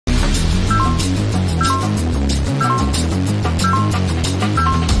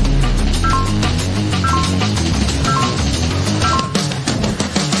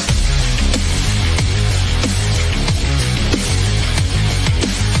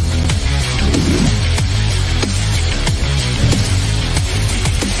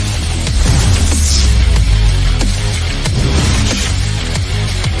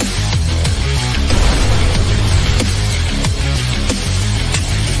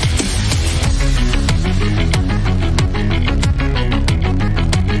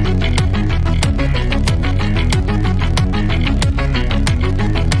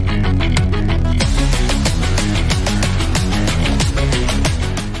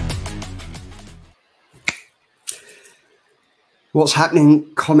What's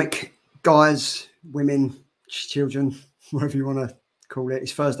happening, comic guys, women, children, whatever you want to call it?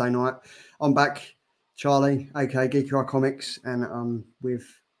 It's Thursday night. I'm back, Charlie, aka Geeky Eye Comics, and I'm with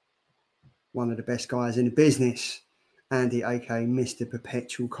one of the best guys in the business, Andy, aka Mr.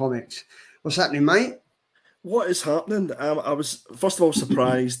 Perpetual Comics. What's happening, mate? What is happening? I was first of all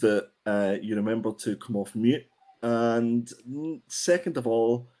surprised that you remembered to come off mute, and second of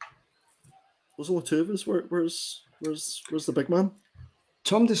all, there's only two of us. Where's the big man?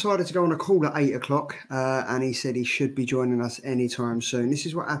 Tom decided to go on a call at 8 o'clock, and he said he should be joining us anytime soon. This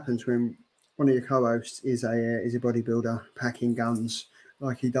is what happens when one of your co-hosts is a bodybuilder packing guns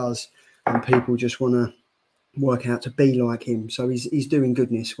like he does, and people just want to work out to be like him. So he's doing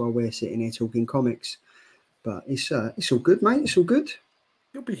goodness while we're sitting here talking comics. But it's all good, mate. It's all good.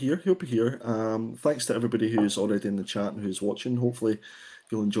 He'll be here. He'll be here. Thanks to everybody who's already in the chat and who's watching. Hopefully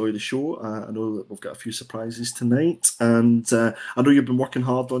you'll enjoy the show. I know that we've got a few surprises tonight, and I know you've been working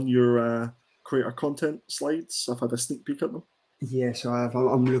hard on your creator content slides. I've had a sneak peek at them. Yes, I have.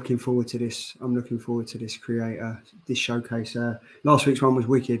 I'm looking forward to this. I'm looking forward to this this showcase. Last week's one was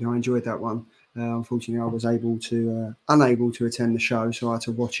wicked. I enjoyed that one. Unfortunately, I was unable to attend the show, so I had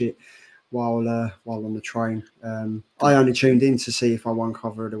to watch it while on the train. I only tuned in to see if I won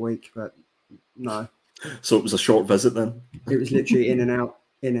cover of the week, but no. So it was a short visit then? It was literally in and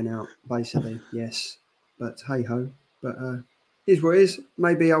out, basically, yes. But hey-ho. But here's what it is.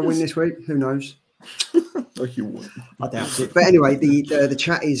 Maybe I'll win this week. Who knows? No, you won't. I doubt it. But anyway, the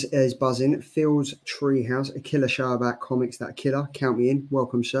chat is buzzing. Phil's Treehouse, a killer show about comics that are killer. Count me in.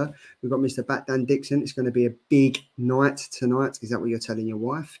 Welcome, sir. We've got Mr. Batdan Dixon. It's going to be a big night tonight. Is that what you're telling your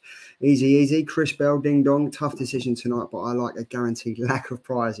wife? Easy. Chris Bell, ding dong. Tough decision tonight, but I like a guaranteed lack of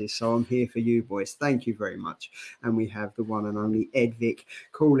prizes. So I'm here for you, boys. Thank you very much. And we have the one and only Ed Vick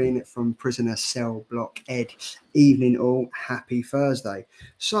calling from Prisoner Cell Block. Ed, evening all. Happy Thursday.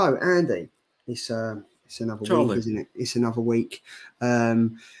 So, Andy, it's another week, isn't it? It's another week.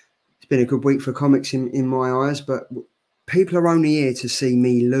 It's been a good week for comics in my eyes, but people are only here to see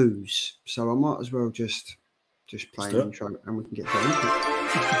me lose. So I might as well just play an intro and we can get to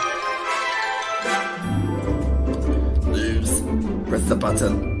it. Lose. Press the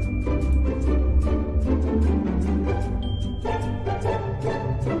button.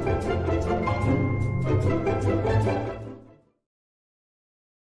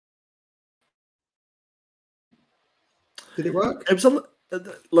 Did it work? It was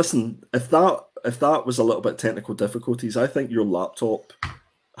listen. If that was a little bit technical difficulties, I think your laptop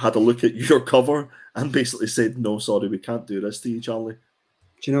had a look at your cover and basically said, "No, sorry, we can't do this to you, Charlie."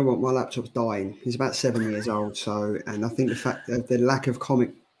 Do you know what? My laptop's dying. It's about 7 years old, and I think the fact that the lack of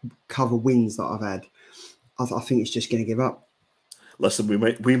comic cover wins that I've had, I think it's just going to give up. Listen,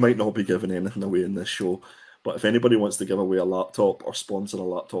 we might not be giving anything away in this show. But if anybody wants to give away a laptop or sponsor a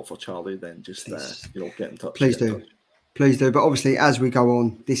laptop for Charlie, then just get in touch. Please do. Please do. But obviously, as we go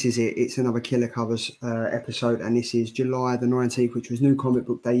on, this is it. It's another Killer Covers episode, and this is July the 19th, which was New Comic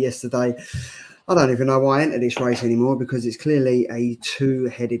Book Day yesterday. I don't even know why I entered this race anymore, because it's clearly a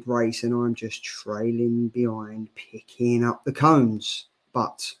two-headed race, and I'm just trailing behind, picking up the cones.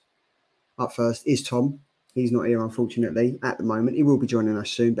 But up first is Tom. He's not here, unfortunately, at the moment. He will be joining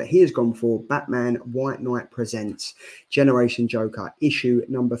us soon, but he has gone for Batman White Knight Presents Generation Joker, issue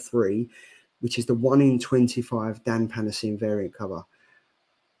number 3, which is the 1 in 25 Dan Panasine variant cover.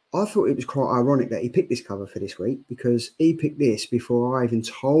 I thought it was quite ironic that he picked this cover for this week, because he picked this before I even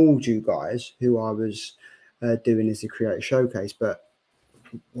told you guys who I was doing as the Creator Showcase. But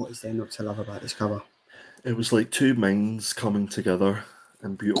what is there not to love about this cover? It was like two minds coming together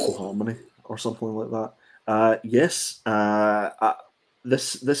in beautiful harmony, or something like that. Yes,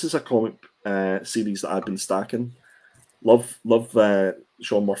 this is a comic series that I've been stacking. Love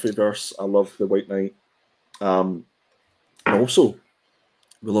Sean Murphyverse. I love the White Knight. And also,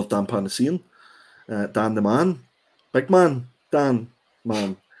 we love Dan Panasine. Dan the man. Big man. Dan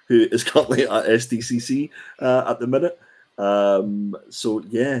man. Who is currently at SDCC at the minute. So,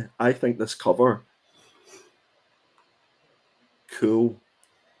 yeah, I think this cover, cool.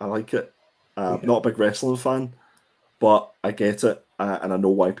 I like it. Not a big wrestling fan, but I get it. And I know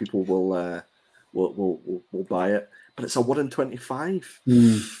why people will buy it. But it's a 1 in 25.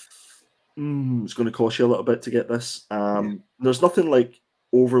 It's going to cost you a little bit to get this. There's nothing like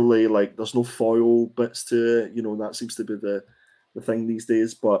overlay, like there's no foil bits to it. That seems to be the thing these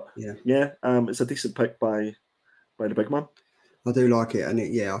days. But it's a decent pick by the big man. I do like it, and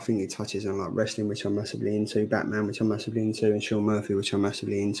I think it touches on like wrestling, which I'm massively into, Batman, which I'm massively into, and Sean Murphy, which I'm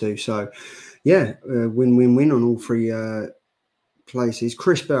massively into. So, win-win-win on all three places.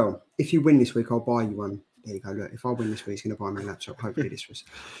 Chris Bell, if you win this week, I'll buy you one. there you go. Look, if I win this week, he's going to buy me a laptop. Hopefully,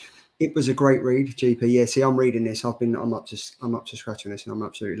 it was a great read. GP, yeah. See, I'm reading this. I'm up to scratch on this, and I'm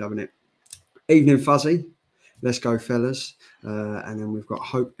absolutely loving it. Evening Fuzzy, let's go, fellas. And then we've got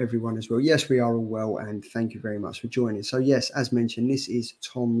hope everyone as well. Yes, we are all well, and thank you very much for joining. So yes, as mentioned, this is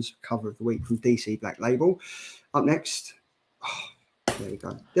Tom's cover of the week from DC Black Label. Up next, there we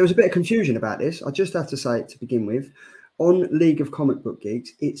go. There was a bit of confusion about this. I just have to say it to begin with. On League of Comic Book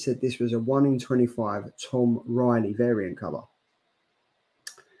Geeks, it said this was a 1 in 25 Tom Riley variant cover.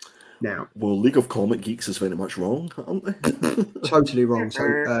 Now, well, League of Comic Geeks is very much wrong, aren't they? Totally wrong.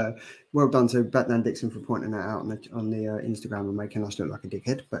 So, well done to Batman Dixon for pointing that out on the Instagram and making us look like a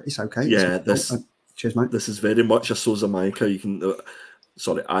dickhead. But it's okay. Yeah, cheers, mate. This is very much a Sousa Mica. You can.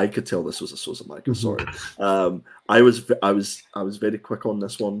 Sorry, I could tell this was a Sousa Mica. Sorry, I was very quick on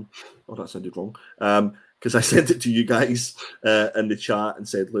this one. Oh, that sounded wrong. Because I sent it to you guys in the chat and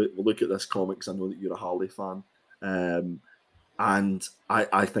said, look at this comic, because I know that you're a Harley fan. And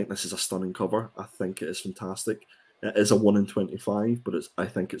I think this is a stunning cover. I think it is fantastic. It is a 1 in 25, but I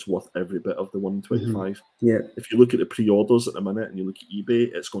think it's worth every bit of the 1 in 25. Yeah. If you look at the pre-orders at the minute and you look at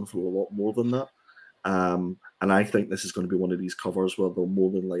eBay, it's gone for a lot more than that. And I think this is going to be one of these covers where they'll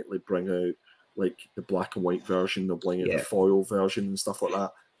more than likely bring out like the black and white version. They'll bring out the foil version and stuff like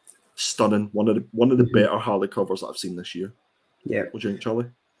that. Stunning. One of the better Harley covers that I've seen this year. Yeah. What do you think,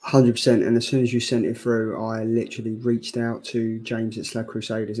 Charlie? 100%. And as soon as you sent it through, I literally reached out to James at Slab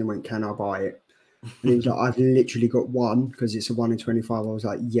Crusaders and went, "Can I buy it?" And he was like, "I've literally got one because it's a 1 in 25." I was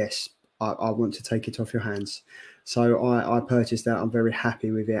like, "Yes, I want to take it off your hands." So I purchased that. I'm very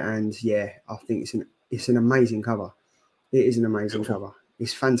happy with it, and yeah, I think it's an amazing cover. It is an amazing cover.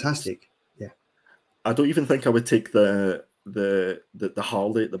 It's fantastic. Yeah. I don't even think I would take the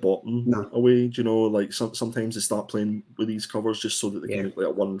Harley at the bottom away. Do you know, like sometimes they start playing with these covers just so that they can make like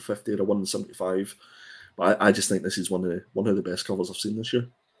a 150 or a 175. But I just think this is one of the best covers I've seen this year.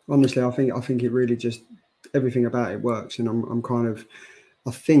 Honestly, I think it really just everything about it works, and I'm kind of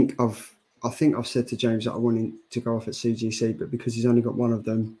I think I've said to James that I wanted to go off at CGC, but because he's only got one of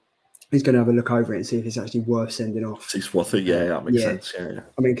them, he's going to have a look over it and see if it's actually worth sending off. It's worth it, yeah. That makes sense. Yeah.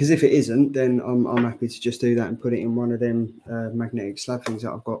 I mean, because if it isn't, then I'm happy to just do that and put it in one of them magnetic slab things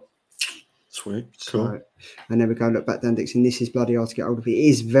that I've got. Sweet, cool. So, and there we go. Look, Batman Dixon. This is bloody hard to get hold of. It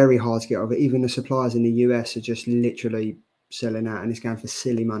is very hard to get hold of. Even the suppliers in the US are just literally selling out, and it's going for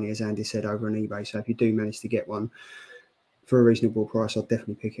silly money, as Andy said, over on eBay. So if you do manage to get one for a reasonable price, I'll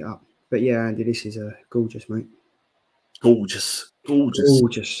definitely pick it up. But yeah, Andy, this is gorgeous, mate. Gorgeous.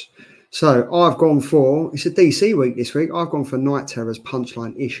 So I've gone for, it's a DC week this week. I've gone for Night Terror's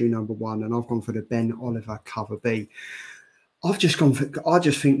Punchline issue #1, and I've gone for the Ben Oliver cover B. I just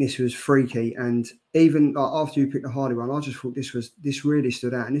think this was freaky, and even after you picked the Hardy one, I just thought this really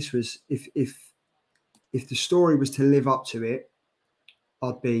stood out. And this was, if the story was to live up to it,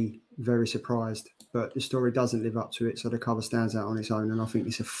 I'd be very surprised. But the story doesn't live up to it, so the cover stands out on its own, and I think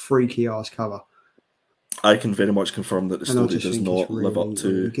it's a freaky ass cover. I can very much confirm that the story does not live up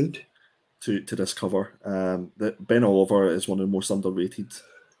to this cover. That Ben Oliver is one of the most underrated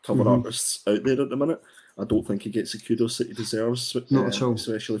cover artists out there at the minute. I don't think he gets the kudos that he deserves. Not at all.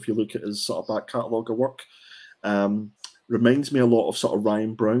 Especially if you look at his sort of back catalogue of work. Reminds me a lot of sort of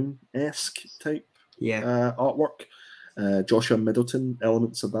Ryan Brown-esque type artwork. Joshua Middleton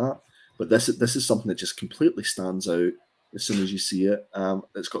elements of that. But this is something that just completely stands out as soon as you see it.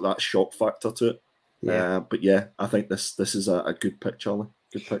 It's got that shock factor to it. Yeah. But yeah, I think this is a good pick, Charlie.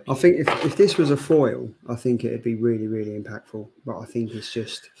 Good pick. I think if this was a foil, I think it'd be really, really impactful. But I think it's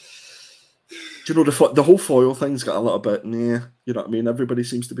just... Do you know, the whole foil thing's got a little bit, you know what I mean? Everybody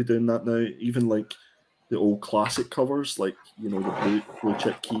seems to be doing that now. Even like the old classic covers, like, you know, the blue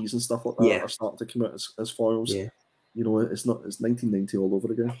chip keys and stuff like that are starting to come out as foils. Yeah. You know, it's 1990 all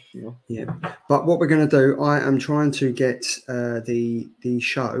over again. You know? Yeah. But what we're going to do, I am trying to get the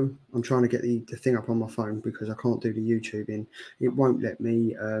show. I'm trying to get the thing up on my phone because I can't do the YouTube in. It won't let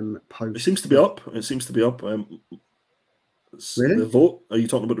me post. It seems to be up. Really? The vote. Are you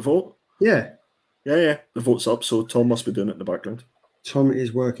talking about the vote? Yeah. Yeah. The vote's up. So Tom must be doing it in the background. Tom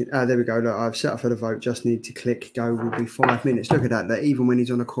is working. There we go. Look, I've set up for the vote. Just need to click go. Will be 5 minutes. Look at that. That even when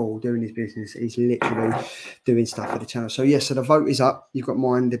he's on a call doing his business, he's literally doing stuff for the channel. So yes, so the vote is up. You've got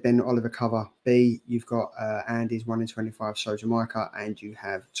mine, the Ben Oliver cover B. You've got Andy's 1 in 25 Soldier Micah, and you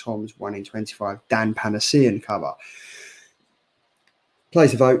have Tom's 1 in 25 Dan Panacean cover. Place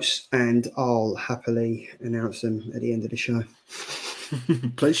the votes, and I'll happily announce them at the end of the show.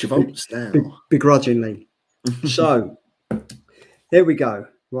 Place your votes now. Begrudgingly. So. Here we go.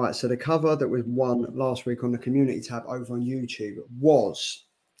 Right, so the cover that was won last week on the community tab over on YouTube was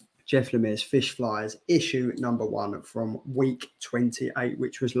Jeff Lemire's Fish Flies, issue number 1 from week 28,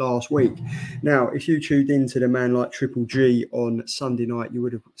 which was last week. Now, if you tuned into the Man Like Triple G on Sunday night, you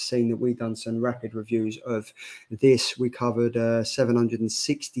would have seen that we've done some rapid reviews of this. We covered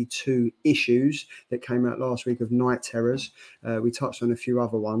 762 issues that came out last week of Night Terrors. We touched on a few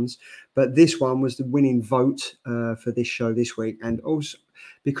other ones, but this one was the winning vote for this show this week. And also,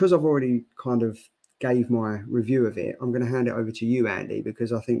 because I've already kind of gave my review of it, I'm going to hand it over to you, Andy,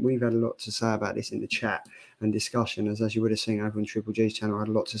 because I think we've had a lot to say about this in the chat and discussion, as you would have seen over on Triple G's channel. I had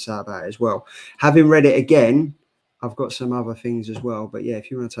a lot to say about it as well. Having read it again, I've got some other things as well, but yeah,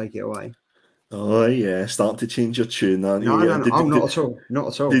 if you want to take it away. Oh yeah, starting to change your tune, aren't you? No. Oh, not at all. Not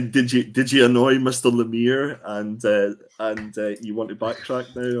at all. Did you annoy Mr. Lemire and you want to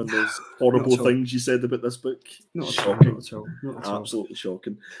backtrack now on those horrible things you said about this book? Not at all. Absolutely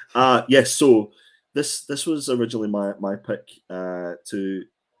shocking. Yes. So this was originally my pick to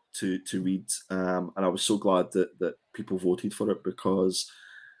read, and I was so glad that people voted for it, because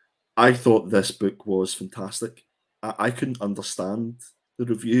I thought this book was fantastic. I couldn't understand the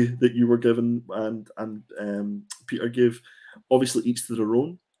review that you were given and Peter gave. Obviously, each to their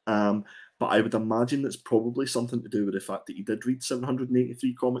own. But I would imagine it's probably something to do with the fact that you did read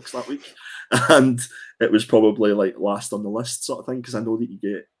 783 comics that week, and it was probably like last on the list sort of thing. Because I know that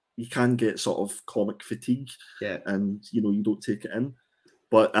you can get sort of comic fatigue, and you don't take it in.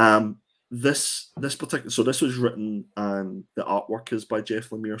 But this particular, so this was written and the artwork is by Jeff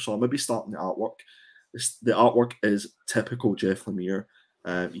Lemire. So I'm maybe starting the artwork. The artwork is typical Jeff Lemire.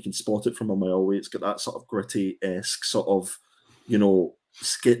 You can spot it from a mile away. It's got that sort of gritty-esque sort of,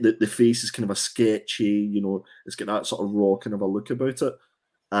 the face is kind of a sketchy, it's got that sort of raw kind of a look about it.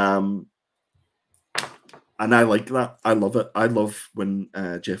 And I like that. I love it. I love when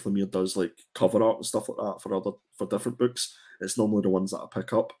Jeff Lemire does like cover art and stuff like that for different books. It's normally the ones that I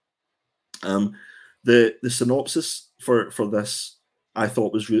pick up. The synopsis for this, I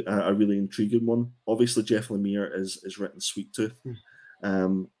thought, was a really intriguing one. Obviously, Jeff Lemire is written Sweet Tooth.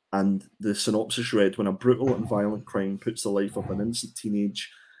 And the synopsis read, when a brutal and violent crime puts the life of an innocent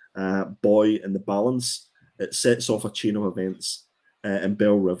teenage boy in the balance, it sets off a chain of events in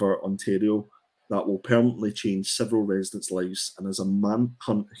Bell River, Ontario, that will permanently change several residents' lives. And as a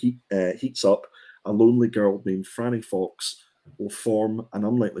manhunt heats up, a lonely girl named Franny Fox will form an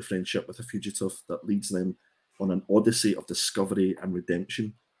unlikely friendship with a fugitive that leads them on an odyssey of discovery and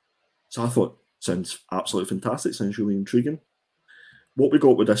redemption. So I thought, sounds absolutely fantastic, sounds really intriguing. What we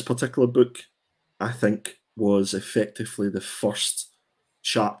got with this particular book, I think, was effectively the first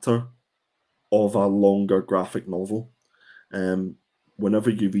chapter of a longer graphic novel. Whenever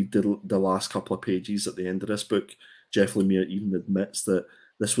you read the last couple of pages at the end of this book, Jeff Lemire even admits that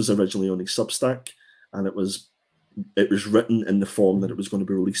this was originally on his Substack, and it was written in the form that it was going to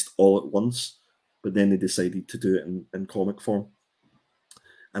be released all at once, but then they decided to do it in comic form.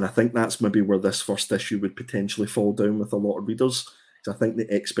 And I think that's maybe where this first issue would potentially fall down with a lot of readers. I think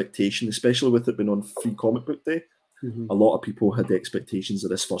the expectation, especially with it being on Free Comic Book Day, a lot of people had the expectations of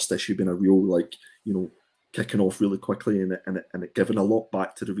this first issue being a real, kicking off really quickly and it giving a lot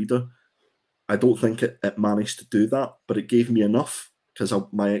back to the reader. I don't think it managed to do that, but it gave me enough, because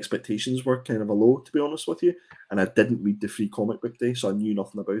my expectations were kind of a low, to be honest with you, and I didn't read the Free Comic Book Day, so I knew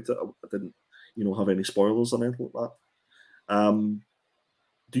nothing about it. I didn't, have any spoilers or anything like that.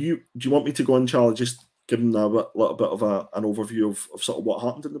 Do you want me to go on, Charlie, just give them a little bit of an overview of sort of what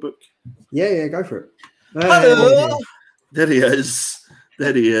happened in the book? Yeah, go for it. Hello! There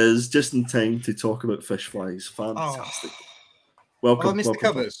he is, just in time to talk about Fish Flies. Fantastic. Welcome. Have I missed the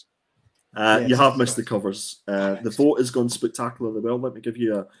covers? Yes, you have missed the covers. The vote has gone spectacularly well. Let me give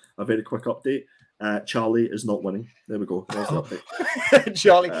you a very quick update. Charlie is not winning. There we go. There's the update.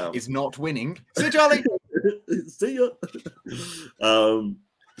 Charlie is not winning. See you, Charlie. See ya.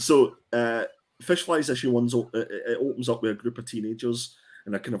 So Fish Flies issue 1, it opens up with a group of teenagers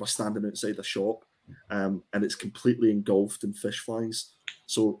and they're kind of standing outside a shop, and it's completely engulfed in fish flies.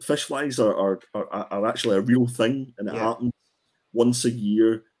 So fish flies are actually a real thing, and it happens once a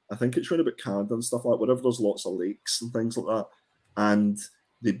year. I think it's around about Canada and stuff like that, wherever there's lots of lakes and things like that. And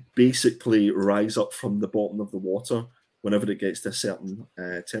they basically rise up from the bottom of the water whenever it gets to a certain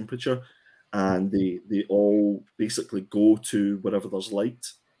temperature, and they all basically go to wherever there's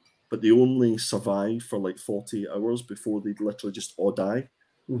light, but they only survive for like 40 hours before they literally just all die.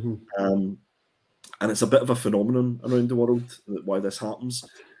 And it's a bit of a phenomenon around the world why this happens.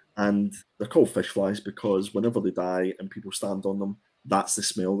 And they're called fish flies because whenever they die and people stand on them, that's the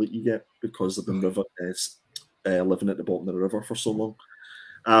smell that you get, because they've been living at the bottom of the river for so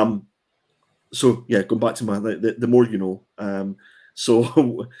long. So yeah, going back to the more you know.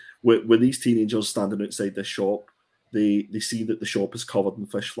 So with these teenagers standing outside this shop, they see that the shop is covered in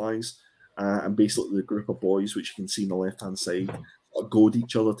fish flies, and basically the group of boys, which you can see on the left-hand side, goad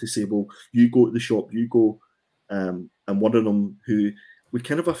each other to say, well, you go to the shop, you go. And one of them, who we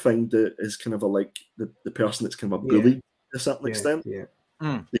kind of find that is kind of like the person that's kind of a bully to a certain extent. Yeah.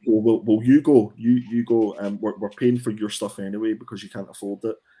 They go, well, you go, you go. We're paying for your stuff anyway because you can't afford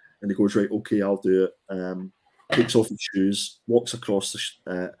it. And he goes, right, okay, I'll do it. Takes off his shoes, walks across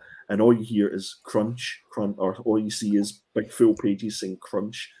and all you hear is crunch, or all you see is big full pages saying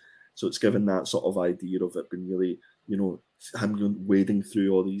crunch. So it's given that sort of idea of it being really, him wading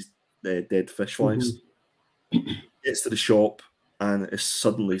through all these dead fish flies. Gets to the shop and is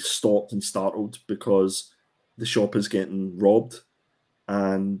suddenly stopped and startled because the shop is getting robbed,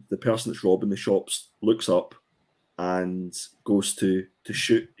 and the person that's robbing the shops looks up and goes to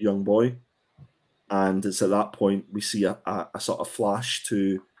shoot the young boy. And it's at that point we see a sort of flash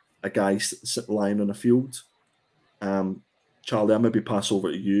to a guy lying on a field. Charlie, I'll maybe pass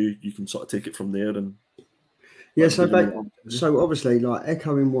over to you. You can sort of take it from there. And yeah, so obviously, like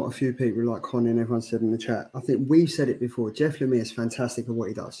echoing what a few people like Connie and everyone said in the chat, I think we've said it before. Jeff Lemire is fantastic at what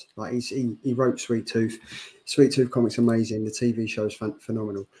he does. Like he wrote Sweet Tooth. Sweet Tooth comics amazing. The TV show is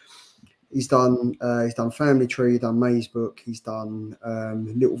phenomenal. He's done Family Tree, he's done Maze Book, he's done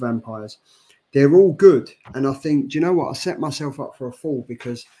Little Vampires. They're all good, and I think, do you know what? I set myself up for a fall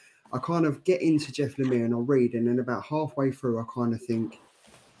because I kind of get into Jeff Lemire and I'll read, and then about halfway through, I kind of think,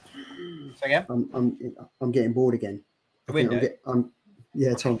 I'm getting bored again. The window.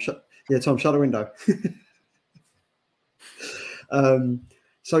 Tom, shut the window.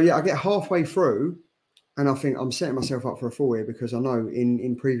 So yeah, I get halfway through, and I think I'm setting myself up for a fall here because I know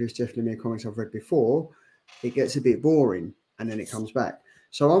in previous Jeff Lemire comics I've read before, it gets a bit boring and then it comes back.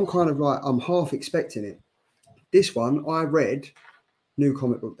 So I'm kind of like, I'm half expecting it. This one, I read New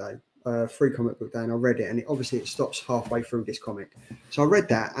Comic Book Day, Free Comic Book Day, and I read it, and it stops halfway through this comic. So I read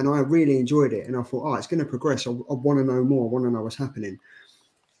that, and I really enjoyed it, and I thought, it's going to progress. I want to know more. I want to know what's happening.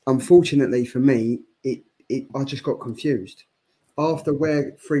 Unfortunately for me, I just got confused. After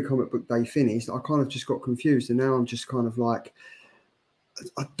where Free Comic Book Day finished, I kind of just got confused, and now I'm just kind of like,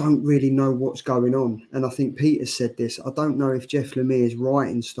 I don't really know what's going on. And I think Peter said this. I don't know if Jeff Lemire's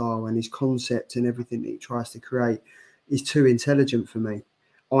writing style and his concept and everything that he tries to create is too intelligent for me.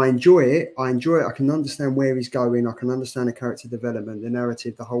 I enjoy it. I can understand where he's going. I can understand the character development, the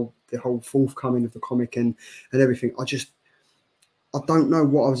narrative, the whole forthcoming of the comic and everything. I don't know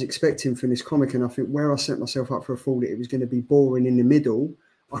what I was expecting from this comic. And I think where I set myself up for a fall that it was going to be boring in the middle,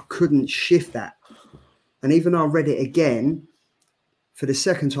 I couldn't shift that. And even though I read it again, for the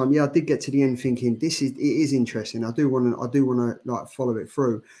second time, I did get to the end thinking it is interesting. I do want to like follow it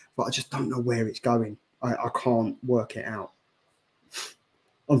through, but I just don't know where it's going. I can't work it out.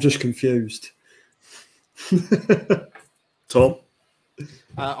 I'm just confused. Tom?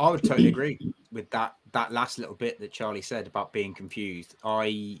 I would totally agree with that last little bit that Charlie said about being confused.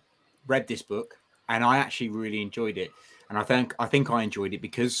 I read this book and I actually really enjoyed it, and I think I enjoyed it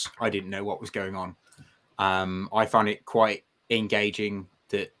because I didn't know what was going on. I found it quite engaging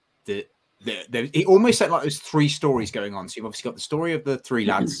that it almost felt like there's three stories going on. So you've obviously got the story of the three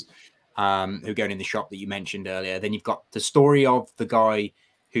lads who are going in the shop that you mentioned earlier. Then you've got the story of the guy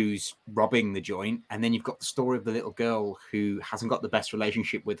who's robbing the joint, and then you've got the story of the little girl who hasn't got the best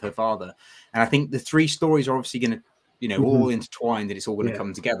relationship with her father. And I think the three stories are obviously going to, all intertwined, and it's all going to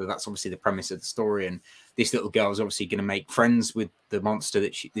come together. That's obviously the premise of the story. And this little girl is obviously going to make friends with the monster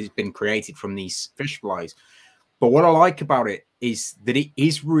that's been created from these fish flies. But what I like about it is that it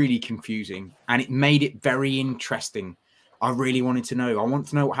is really confusing, and it made it very interesting. I really wanted to know. I want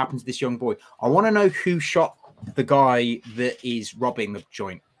to know what happened to this young boy. I want to know who shot the guy that is robbing the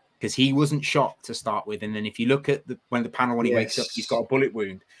joint, because he wasn't shot to start with. And then if you look at when he wakes up, he's got a bullet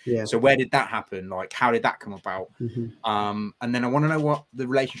wound. Yeah. So where did that happen? Like, how did that come about? And then I want to know what the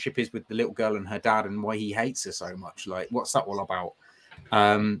relationship is with the little girl and her dad, and why he hates her so much. Like, what's that all about?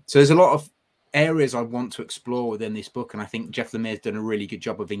 So there's a lot of areas I want to explore within this book, and I think Jeff Lemire's done a really good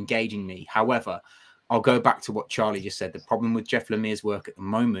job of engaging me. However, I'll go back to what Charlie just said. The problem with Jeff Lemire's work at the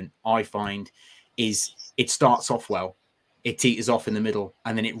moment, I find, is it starts off well, it teeters off in the middle,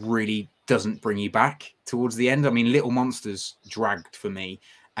 and then it really doesn't bring you back towards the end. I mean, Little Monsters dragged for me,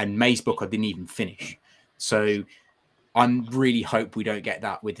 and Maze Book I didn't even finish. So I really hope we don't get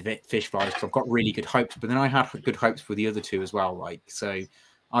that with the fish flies, because I've got really good hopes. But then I had good hopes for the other two as well. Like, so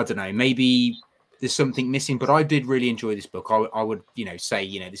I don't know, maybe there's something missing, but I did really enjoy this book. I would,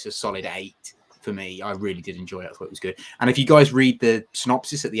 say, this is a solid 8 for me. I really did enjoy it. I thought it was good. And if you guys read the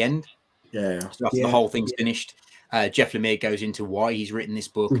synopsis at the end, so after the whole thing's finished, Jeff Lemire goes into why he's written this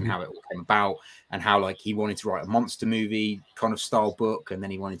book and how it all came about, and how like he wanted to write a monster movie kind of style book, and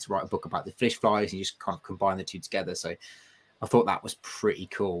then he wanted to write a book about the fish flies, and he just kind of combined the two together. So I thought that was pretty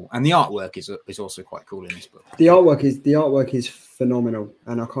cool, and the artwork is also quite cool in this book. The artwork is phenomenal,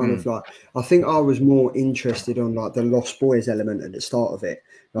 and I kind of like. I think I was more interested on like the Lost Boys element at the start of it.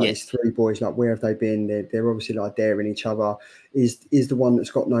 Like these three boys, like where have they been? They're obviously like daring each other. Is the one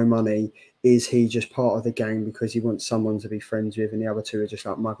that's got no money? Is he just part of the gang because he wants someone to be friends with, and the other two are just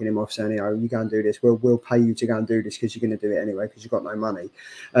like mugging him off, saying, "Oh, you go and do this. We'll pay you to go and do this because you're going to do it anyway because you've got no money."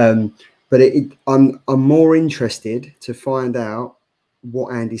 But I'm more interested to find out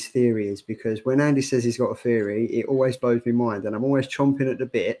what Andy's theory is, because when Andy says he's got a theory, it always blows my mind, and I'm always chomping at the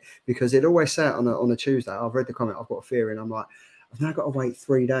bit because it always say it on a Tuesday. I've read the comment, I've got a theory, and I'm like, I've now got to wait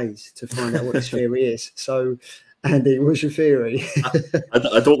 3 days to find out what this theory is. So, Andy, what's your theory?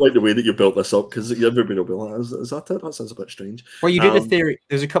 I don't like the way that you built this up, because everybody will be like, is that it? That sounds a bit strange. Well, you did a theory.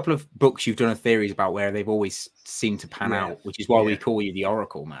 There's a couple of books you've done a theories about where they've always seemed to pan out, which is why we call you the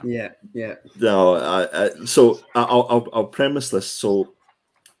Oracle, man. Yeah. No, so I'll premise this. So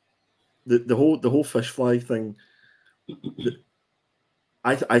the whole fish fly thing,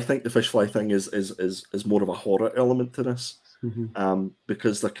 I think the fish fly thing is more of a horror element to this.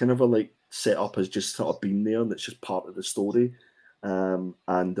 Because they're kind of like set up as just sort of being there, and it's just part of the story, and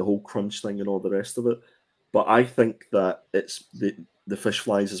the whole crunch thing and all the rest of it. But I think that it's the fish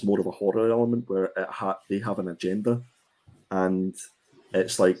flies is more of a horror element where they have an agenda, and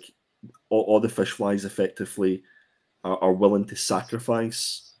it's like all the fish flies effectively are willing to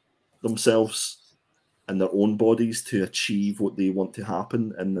sacrifice themselves and their own bodies to achieve what they want to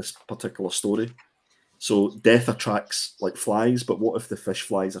happen in this particular story. So death attracts like flies, but what if the fish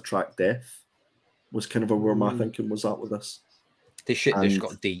flies attract death? Was kind of where my thinking was at with this. This shit just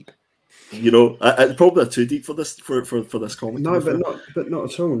got deep. You know, it's probably too deep for this for this comic. No, but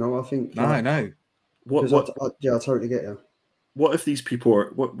not at all. No, I think no. I totally get you. What if these people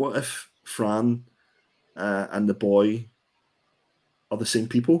are? What if Fran and the boy are the same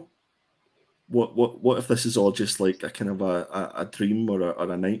people? What if this is all just like a kind of a dream or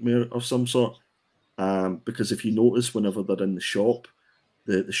a nightmare of some sort? Because if you notice, whenever they're in the shop,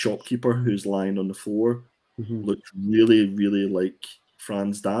 the shopkeeper who's lying on the floor looks really, really like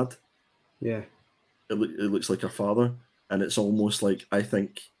Fran's dad. Yeah. It looks like her father. And it's almost like, I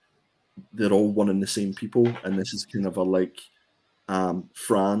think they're all one and the same people. And this is kind of a like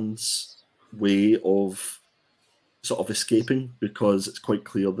Fran's way of sort of escaping, because it's quite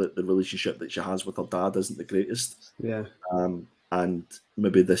clear that the relationship that she has with her dad isn't the greatest. Yeah. And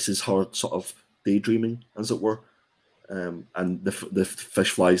maybe this is her sort of daydreaming, as it were, and the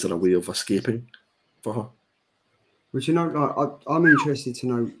fish flies are a way of escaping for her. Which, you know, like I'm interested to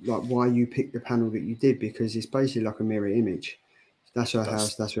know like why you picked the panel that you did, because it's basically like a mirror image. That's her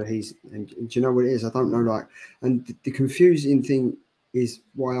house. That's where he's. And do you know what it is? I don't know. Like, and the confusing thing is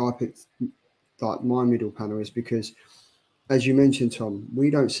why I picked like my middle panel is because, as you mentioned, Tom,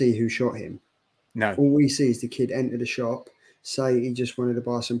 we don't see who shot him. No. All we see is the kid enter the shop, say he just wanted to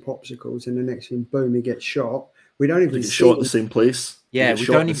buy some popsicles, and the next thing, boom, he gets shot. We don't even see shot the same place. Yeah, we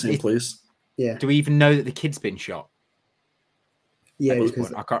don't even the same place. Yeah. Do we even know that the kid's been shot? Yeah,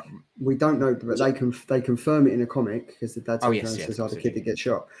 because I can't. We don't know, but they confirm it in a comic because the dad says, "Oh, the kid that gets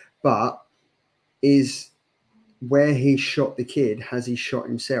shot." But is where he shot the kid? Has he shot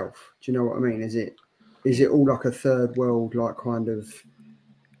himself? Do you know what I mean? Is it all like a third world, like kind of?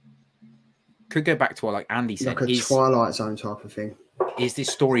 Could go back to what like Andy said, like a Twilight Zone type of thing. Is this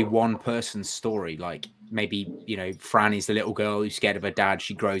story one person's story? Like maybe, you know, Fran is the little girl who's scared of her dad.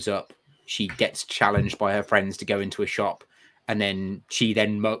 She grows up, she gets challenged by her friends to go into a shop, and then she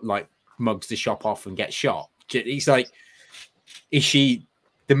mugs the shop off and gets shot. It's like, is she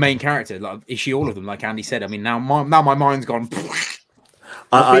the main character? Like, is she all of them? Like Andy said. I mean, now my mind's gone.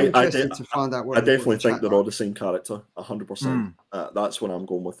 I definitely think they're all the same character, 100%. That's when I'm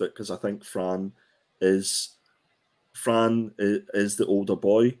going with it, because I think Fran is the older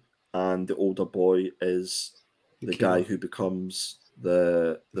boy, and the older boy is the guy who becomes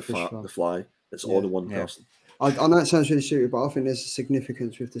the fly. It's all the one person. I know it sounds really stupid, but I think there's a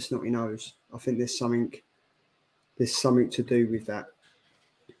significance with the snotty nose. I think there's something to do with that,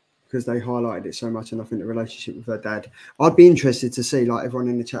 because they highlighted it so much, and I think the relationship with her dad. I'd be interested to see, like everyone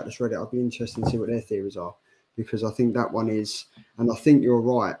in the chat that's read it, I'd be interested to see what their theories are, because I think that one is, and I think you're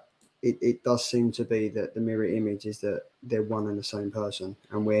right. It does seem to be that the mirror image is that they're one and the same person,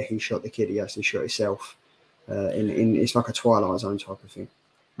 and where he shot the kid, he actually shot himself. It's like a Twilight Zone type of thing.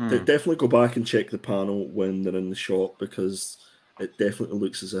 Definitely go back and check the panel when they're in the shop, because it definitely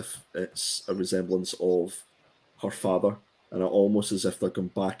looks as if it's a resemblance of her father, and it almost as if they're going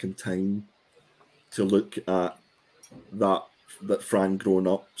back in time to look at that Fran growing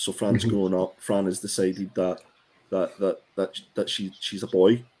up. So Fran's grown up. Fran has decided that she's a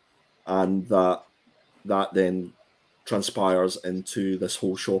boy, and that then transpires into this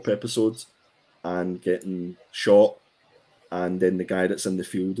whole shop episode and getting shot, and then the guy that's in the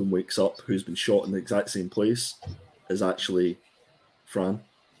field and wakes up, who's been shot in the exact same place, is actually Fran.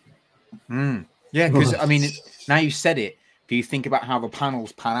 Yeah, because I mean, now you said it, if you think about how the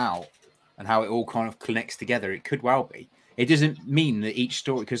panels pan out and how it all kind of connects together, it could well be. It doesn't mean that each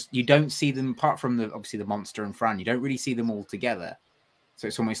story, because you don't see them, apart from obviously the monster and Fran, you don't really see them all together. So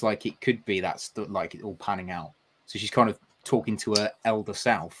it's almost like it could be that's like it all panning out. So she's kind of talking to her elder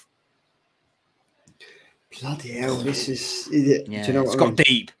self. Bloody hell, this is it. Yeah, do you know it's what got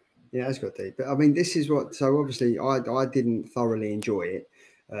deep. Yeah, it's got deep. But I mean, this is what. So obviously, I didn't thoroughly enjoy it.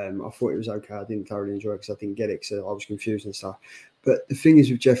 I thought it was okay. I didn't thoroughly enjoy it because I didn't get it, because I was confused and stuff. But the thing is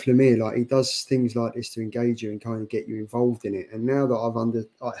with Jeff Lemire, like, he does things like this to engage you and kind of get you involved in it. And now that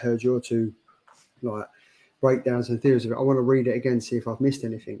I've heard your two like breakdowns and theories of it, I want to read it again, see if I've missed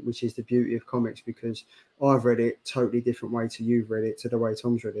anything, which is the beauty of comics, because I've read it totally different way to you've read it, to the way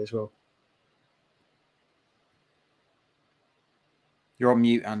Tom's read it as well. You're on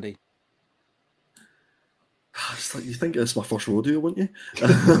mute, Andy. It's like, you think it's my first rodeo, wouldn't you?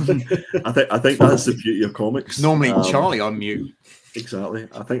 I think that's the beauty of comics. Normally, Charlie on mute. Exactly.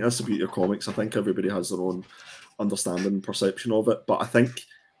 I think that's the beauty of comics. I think everybody has their own understanding and perception of it. But I think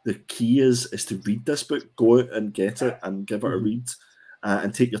the key is to read this book, go out and get it and give it a read,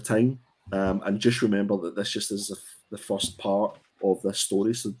 and take your time. And just remember that this just is the first part of this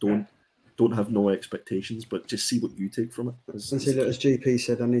story. So don't have no expectations, but just see what you take from it. And see, look, as GP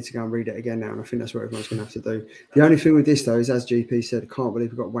said, I need to go and read it again now, and I think that's what everyone's going to have to do. The only thing with this, though, is, as GP said, I can't believe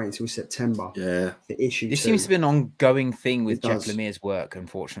we've got to wait until September. Yeah. The issue. This seems to be an ongoing thing with Jeff Lemire's work,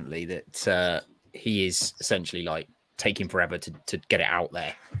 unfortunately, that he is essentially like taking forever to get it out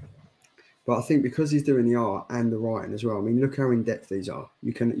there. But I think because he's doing the art and the writing as well, I mean, look how in depth these are.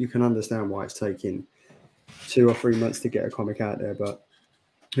 You can understand why it's taking 2 or 3 months to get a comic out there, but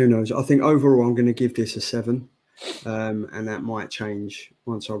who knows? I think overall I'm going to give this a 7, and that might change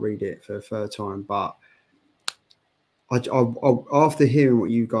once I read it for the third time. But I, after hearing what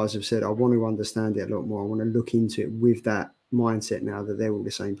you guys have said, I want to understand it a lot more. I want to look into it with that mindset now that they're all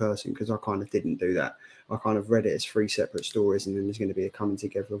the same person, because I kind of didn't do that. I kind of read it as 3 separate stories, and then there's going to be a coming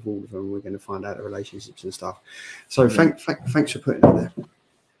together of all of them. We're going to find out the relationships and stuff. So thanks for putting it there.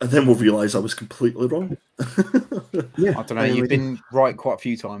 And then we'll realise I was completely wrong. Yeah, I don't know. You've been right quite a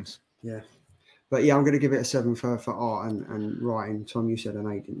few times. Yeah, but yeah, I'm going to give it a 7 for art and writing. Tom, you said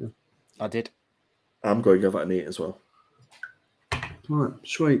an 8, didn't you? I did. I'm going to give it an 8 as well. All right,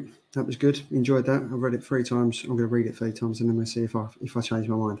 sweet. That was good. Enjoyed that. I've read it 3 times. I'm going to read it 3 times, and then we'll see if I change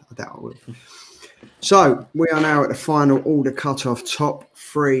my mind. I doubt I will. So we are now at the final order cutoff, top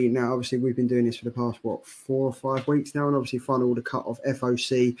 3. Now, obviously, we've been doing this for the past, 4 or 5 weeks now, and obviously, final order cutoff,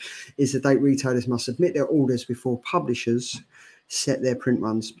 FOC, is the date retailers must submit their orders before publishers set their print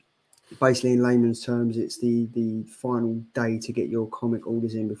runs. Basically, in layman's terms, it's the final day to get your comic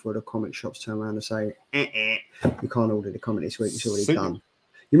orders in before the comic shops turn around and say, you can't order the comic this week, it's already done.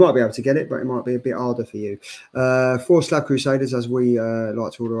 You might be able to get it, but it might be a bit harder for you. For Slab Crusaders, as we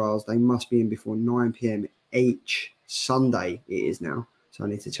like to order ours, they must be in before 9 p.m. each Sunday. It is now, so I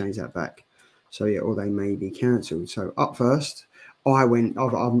need to change that back. So yeah, or they may be cancelled. So up first,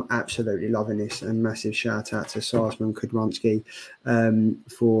 I'm absolutely loving this, and massive shout out to Sarsman Kudronsky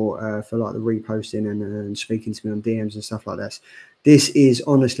for like the reposting and speaking to me on DMs and stuff like that. This is,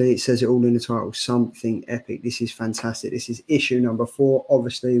 honestly, it says it all in the title, something epic. This is fantastic. This is issue number 4,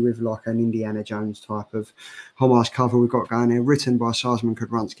 obviously with like an Indiana Jones type of homage cover we've got going there, written by Sarsman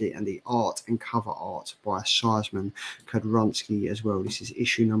Kudronsky, and the art and cover art by Sarsman Kudronsky as well. This is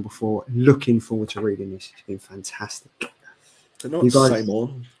issue number 4. Looking forward to reading this. It's been fantastic. They're not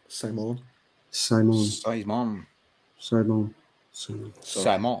Simon.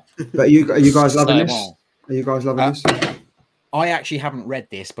 But are you guys loving this? Are you guys loving this? I actually haven't read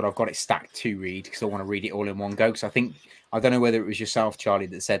this, but I've got it stacked to read because I want to read it all in one go. Because I don't know whether it was yourself, Charlie,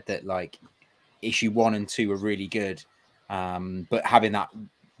 that said that like issue 1 and 2 were really good, but having that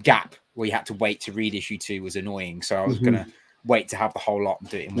gap where you had to wait to read issue 2 was annoying. So I was gonna wait to have the whole lot and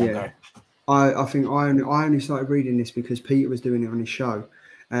do it in one go. I think I only started reading this because Peter was doing it on his show,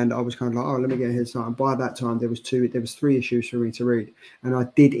 and I was kind of like, oh, let me get a head start. And by that time, there was 3 issues for me to read, and I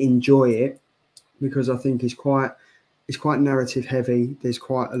did enjoy it because I think it's quite narrative heavy. There's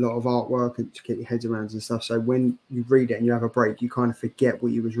quite a lot of artwork to get your heads around and stuff. So when you read it and you have a break, you kind of forget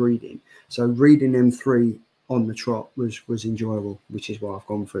what you was reading. So reading them 3 on the trot was enjoyable, which is why I've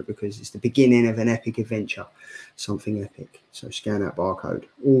gone for it, because it's the beginning of an epic adventure, something epic. So scan that barcode.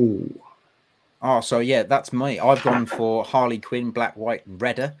 Oh, so yeah, that's me. I've gone for Harley Quinn, Black, White, and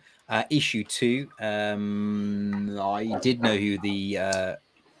Redder, issue 2. I did know who the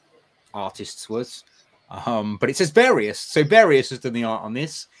artists was, but it says Various. So Various has done the art on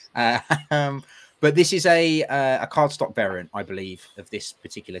this. But this is a cardstock variant, I believe, of this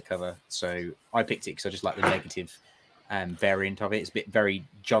particular cover. So I picked it because I just like the negative variant of it. It's a bit very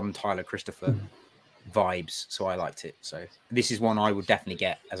John Tyler Christopher vibes, so I liked it. So this is one I would definitely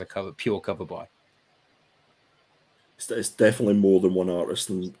get as a cover, pure cover buy. It's definitely more than one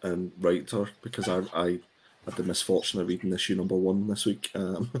artist and writer, because I had the misfortune of reading issue number 1 this week,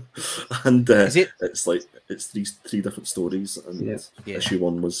 and it's like it's three different stories, and issue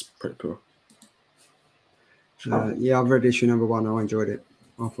 1 was pretty poor. Yeah, I've read issue number 1. I enjoyed it.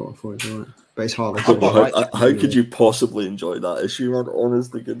 I thought it was alright, but it's hard. How could you possibly enjoy that issue, man?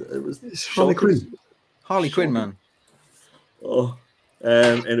 Honestly, it's Harley Quinn. Harley Quinn, man. Oh,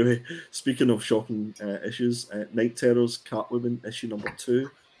 anyway, speaking of shocking issues, Night Terrors Catwoman issue number 2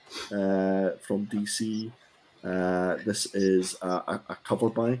 from DC. This is a cover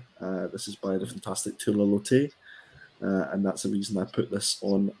by. This is by the fantastic Tula Lotte, and that's the reason I put this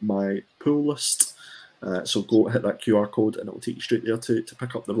on my pull list. So go hit that QR code and it will take you straight there to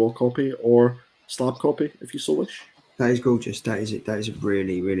pick up the raw copy or slab copy if you so wish. That is gorgeous. That is it. That is a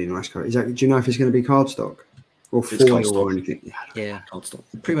really, really nice cover. Do you know if it's going to be cardstock or foil cardstock. or anything? Yeah, cardstock.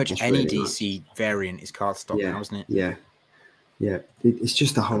 Pretty much That's any really DC variant is cardstock now, isn't it? Yeah. It's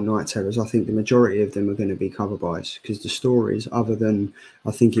just the whole Night Terrors. I think the majority of them are going to be cover buys, because the stories, other than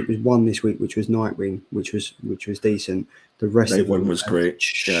I think it was one this week, which was Nightwing, which was decent. The rest of them was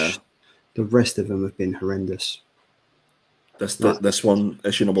great. Yeah. The rest of them have been horrendous. This one,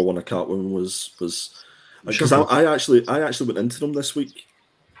 issue number 1 of Catwoman was because I actually went into them this week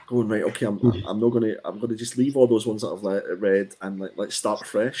going, right, okay, I'm gonna just leave all those ones that I've read and let's start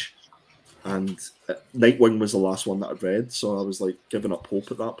fresh. And Nightwing was the last one that I'd read, so I was like giving up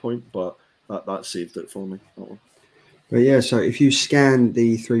hope at that point, but that saved it for me. That one. But yeah, so if you scan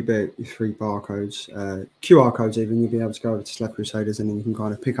the three barcodes, QR codes even, you'll be able to go over to Slab Crusaders, and then you can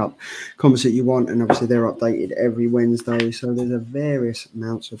kind of pick up comics that you want. And obviously they're updated every Wednesday, so there's a various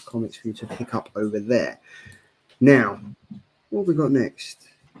amounts of comics for you to pick up over there. Now, what have we got next?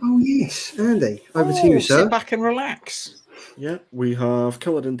 Oh yes, Andy, over to you, sir. Sit back and relax. Yeah, we have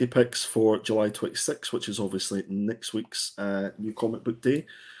Killer Indie Picks for July 26th, which is obviously next week's new comic book day.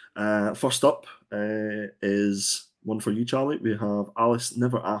 First up is one for you, Charlie. We have Alice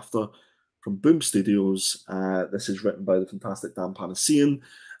Never After from Boom Studios. This is written by the fantastic Dan Panasian,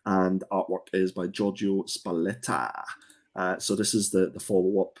 and artwork is by Giorgio Spalletta. So this is the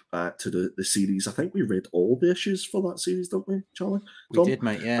follow-up to the series. I think we read all the issues for that series, don't we, Charlie? We did,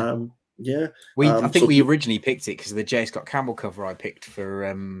 mate, yeah. Yeah. I think we originally picked it because of the J. Scott Campbell cover I picked for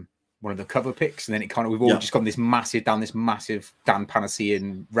one of the cover picks, and then it kind of, we've all just gone down this massive Dan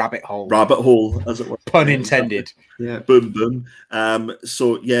Panasian rabbit hole, as it were, pun intended. Yeah, boom boom.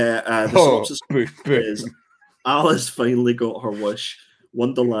 So yeah, the synopsis is Alice finally got her wish.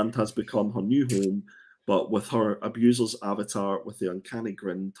 Wonderland has become her new home, but with her abuser's avatar with the uncanny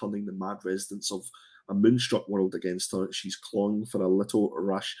grin turning the mad residents of a moonstruck world against her, she's clawing for a little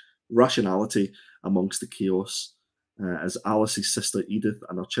rationality amongst the chaos. As Alice's sister Edith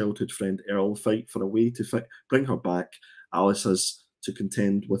and her childhood friend Earl fight for a way to bring her back, Alice has to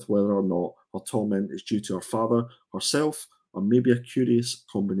contend with whether or not her torment is due to her father, herself, or maybe a curious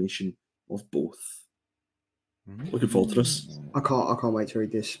combination of both. Looking forward to this. I can't wait to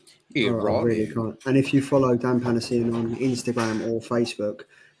read this. I right. really can't. And if you follow Dan Panasian on Instagram or Facebook,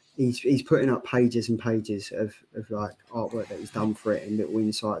 he's putting up pages and pages of like artwork that he's done for it and little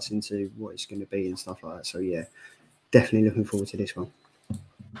insights into what it's going to be and stuff like that. So yeah, definitely looking forward to this one.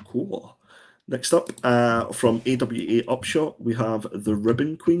 Cool. Next up, from AWA Upshot, we have The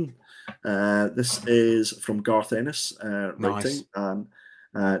Ribbon Queen. This is from Garth Ennis writing, and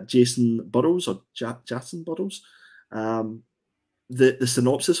Jason Burrows, or Jason Burrows. The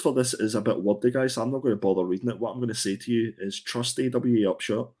synopsis for this is a bit wordy, guys, so I'm not going to bother reading it. What I'm going to say to you is trust AWA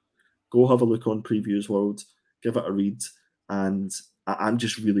Upshot. Go have a look on Previews World, give it a read, and I'm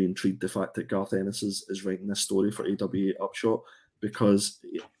just really intrigued the fact that Garth Ennis is writing this story for AWA Upshot, because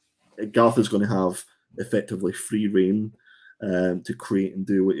Garth is going to have effectively free reign to create and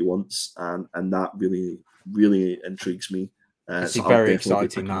do what he wants, and that really, really intrigues me. It's very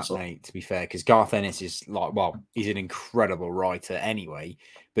exciting, that, mate, to be fair, because Garth Ennis is like, well, he's an incredible writer anyway,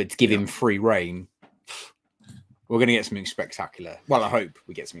 but to give him free reign, We're going to get something spectacular. Well, I hope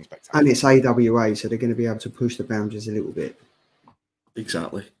we get something spectacular. And it's AWA, so they're going to be able to push the boundaries a little bit.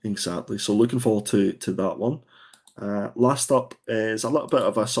 Exactly. So looking forward to that one. Last up is a little bit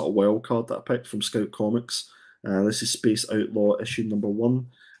of a sort of wild card that I picked from Scout Comics. This is Space Outlaw issue number 1,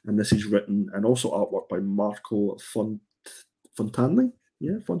 and this is written and also artwork by Marco Fontanelli.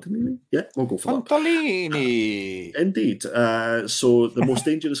 Yeah, Fontanelli. Yeah, we'll go for Fontanelli. that. Indeed. So the most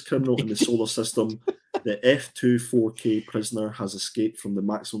dangerous criminal in the solar system, the F-24K prisoner, has escaped from the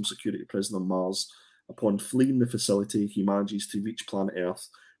maximum security prison on Mars. Upon fleeing the facility, he manages to reach planet Earth,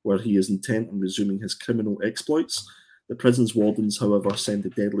 where he is intent on resuming his criminal exploits. The prison's wardens, however, send the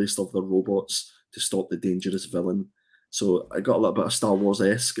deadliest of their robots to stop the dangerous villain. So I got a little bit of Star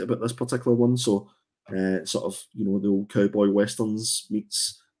Wars-esque about this particular one. So sort of, the old cowboy westerns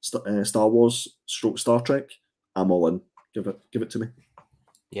meets Star Wars / Star Trek. I'm all in. Give it to me.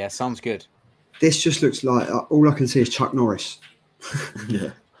 Yeah, sounds good. This just looks like all I can see is Chuck Norris.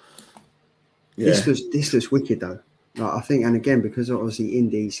 Yeah. This looks wicked though. Like, I think, and again, because obviously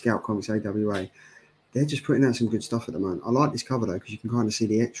Indie, Scout Comics, AWA, they're just putting out some good stuff at the moment. I like this cover though because you can kind of see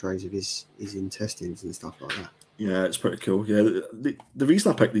the X-rays of his intestines and stuff like that. Yeah, it's pretty cool. Yeah, the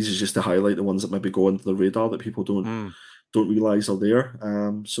reason I picked these is just to highlight the ones that maybe go under the radar that people don't realise are there.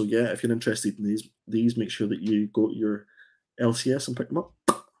 So yeah, if you're interested in these, make sure that you go to your LCS and pick them up.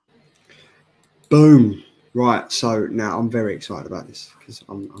 Boom. Right, so now I'm very excited about this because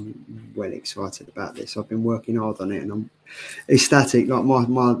I'm well excited about this. I've been working hard on it and I'm ecstatic. Like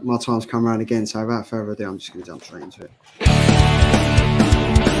my time's come around again. So without further ado, I'm just going to jump straight into it.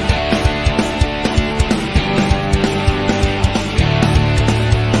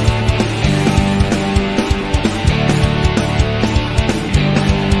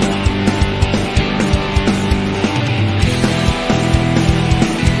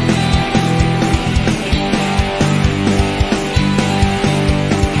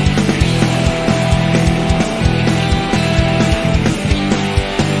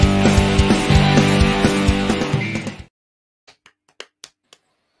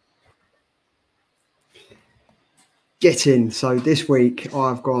 Get in. So this week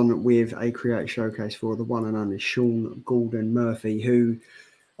I've gone with a creator showcase for the one and only Sean Gordon Murphy, who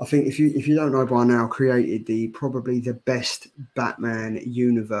I think if you don't know by now, created probably the best Batman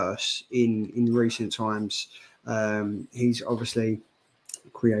universe in recent times. He's obviously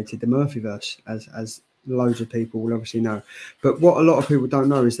created the Murphyverse, as loads of people will obviously know. But what a lot of people don't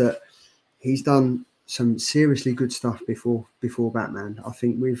know is that he's done some seriously good stuff before Batman. I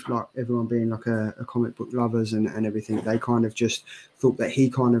think with like everyone being like a comic book lovers and everything, they kind of just thought that he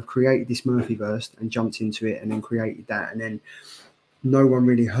kind of created this Murphyverse and jumped into it and then created that, and then no one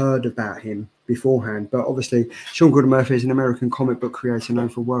really heard about him beforehand. But obviously Sean Gordon Murphy is an American comic book creator known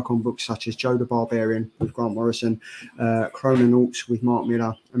for work on books such as Joe the Barbarian with Grant Morrison, Chrononauts with Mark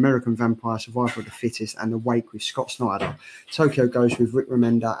Miller, American Vampire, Survival of the Fittest, and The Wake with Scott Snyder, Tokyo Ghost with Rick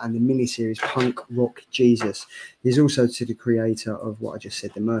Remender, and the miniseries Punk Rock Jesus. He's also to the creator of what I just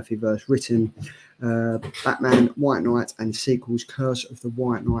said, the Murphyverse, written Batman, White Knight, and sequels Curse of the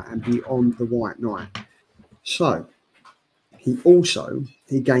White Knight and Beyond the White Knight. So he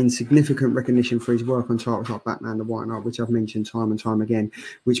gained significant recognition for his work on titles like Batman, the White Knight, which I've mentioned time and time again,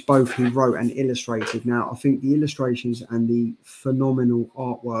 which both he wrote and illustrated. Now, I think the illustrations and the phenomenal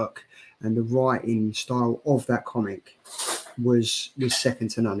artwork and the writing style of that comic was second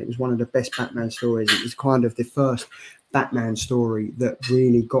to none. It was one of the best Batman stories. It was kind of the first Batman story that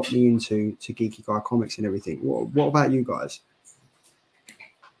really got me into Geeky Guy comics and everything. What about you guys?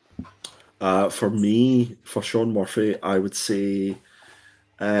 For me, for Sean Murphy, I would say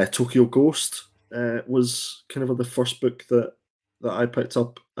Tokyo Ghost was kind of the first book that I picked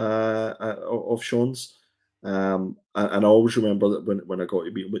up of Sean's. And I always remember that when I got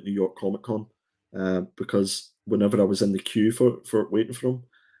to meet him at New York Comic Con, because whenever I was in the queue for waiting for him,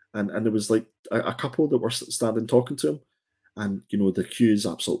 and there was like a couple that were standing talking to him, and the queue is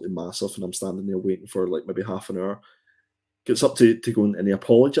absolutely massive, and I'm standing there waiting for like maybe half an hour. Gets up to go in and he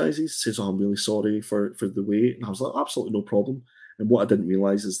apologizes, says, "Oh, I'm really sorry for the wait." And I was like, absolutely no problem. And what I didn't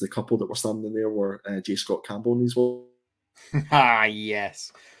realize is the couple that were standing there were J. Scott Campbell and his wife. Ah,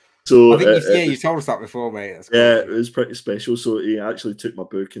 yes. So I think you told us that before, mate. That's yeah, cool. It was pretty special. So he actually took my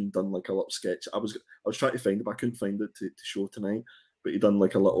book and done like a little sketch. I was trying to find it, but I couldn't find it to show tonight. But he done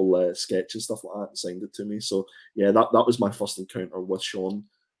like a little sketch and stuff like that and signed it to me. So yeah, that was my first encounter with Sean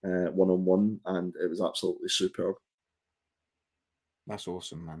one-on-one, and it was absolutely superb. That's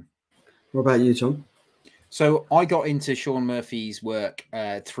awesome, man. What about you, Tom? So I got into Sean Murphy's work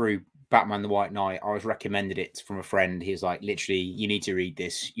through Batman the White Knight. I was recommended it from a friend. He was like, literally, you need to read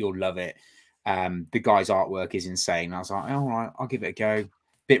this. You'll love it. The guy's artwork is insane. I was like, all right, I'll give it a go.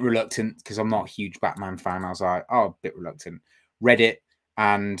 Bit reluctant because I'm not a huge Batman fan. I was like, oh, a bit reluctant. Read it,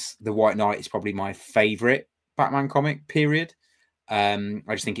 and The White Knight is probably my favorite Batman comic, period. I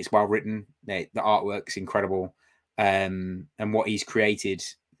just think it's well written. The artwork's incredible. And what he's created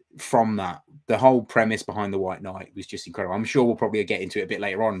from that, the whole premise behind The White Knight was just incredible. I'm sure we'll probably get into it a bit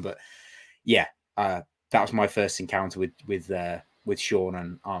later on, but yeah, that was my first encounter with Sean,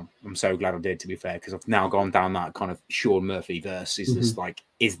 and I'm so glad I did, to be fair, because I've now gone down that kind of Sean Murphyverse. Is just like,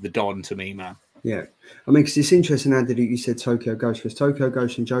 is the Don to me, man. Yeah, I mean, because it's interesting, Andy, that you said Tokyo Ghost, because Tokyo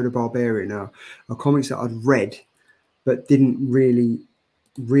Ghost and Joe the Barbarian now are comics that I'd read, but didn't really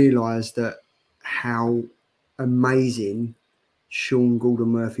realise that how amazing Sean Gordon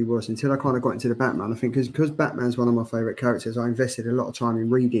Murphy was until I kind of got into the Batman. I think because Batman's one of my favourite characters, I invested a lot of time in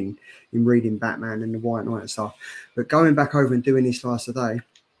reading Batman and the White Knight and stuff. But going back over and doing this last day,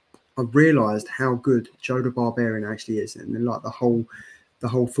 I realised how good Joe the Barbarian actually is, and then, like the whole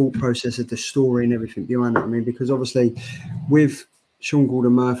thought process of the story and everything behind it. I mean, because obviously with Sean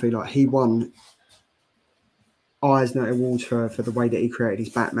Gordon Murphy, like, he won Eisner Awards for the way that he created his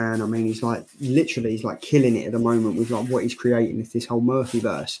Batman. I mean, he's like killing it at the moment with like what he's creating with this whole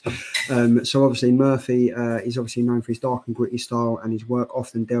Murphyverse. So obviously Murphy is obviously known for his dark and gritty style, and his work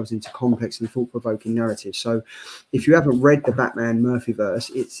often delves into complex and thought-provoking narratives. So if you haven't read the Batman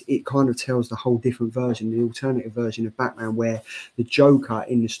Murphyverse, it kind of tells the whole different version, the alternative version of Batman, where the Joker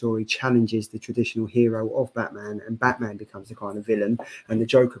in the story challenges the traditional hero of Batman, and Batman becomes the kind of villain, and the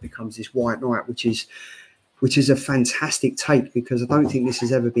Joker becomes this White Knight, which is a fantastic take, because I don't think this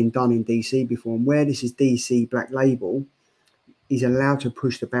has ever been done in DC before. And where this is DC Black Label, he's allowed to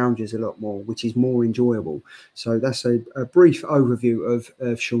push the boundaries a lot more, which is more enjoyable. So that's a brief overview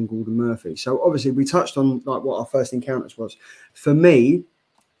of Sean Gordon Murphy. So obviously we touched on like what our first encounters was. For me,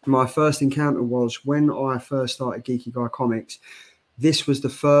 my first encounter was when I first started Geeky Guy Comics. This was the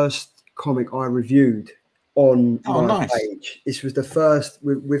first comic I reviewed on my page. This was the first,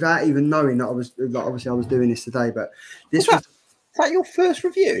 without even knowing that I was, like, obviously I was doing this today, but this was that your first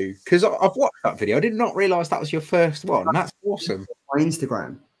review? Because I've watched that video. I did not realise that was your first one. That's awesome. My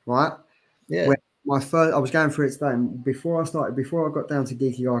Instagram, right? Yeah. When I was going through it today, and before I got down to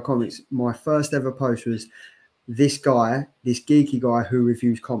Geeky Guy Comics, my first ever post was this geeky guy who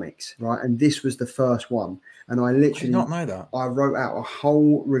reviews comics, right? And this was the first one. And I literally did not know that. I wrote out a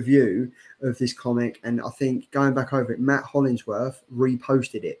whole review of this comic, and I think going back over it, Matt Hollingsworth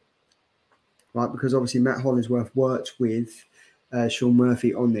reposted it, right? Because obviously Matt Hollingsworth worked with Sean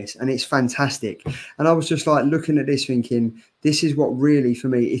Murphy on this, and it's fantastic. And I was just like looking at this thinking, this is what really, for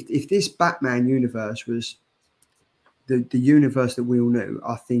me, if this Batman universe was the universe that we all knew,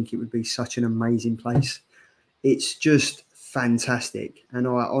 I think it would be such an amazing place. It's just fantastic. And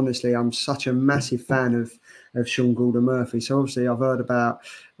I'm such a massive fan of Sean Gordon Murphy. So obviously I've heard about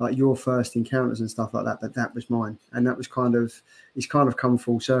like your first encounters and stuff like that, but that was mine. And that was it's kind of come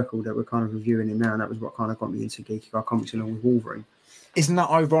full circle that we're kind of reviewing him now. And that was what kind of got me into Geeky Guy Comics along with Wolverine. Isn't that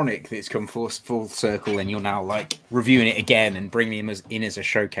ironic that it's come full circle and you're now like reviewing it again and bringing him in as a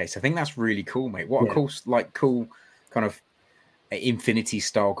showcase? I think that's really cool, mate. What a cool kind of Infinity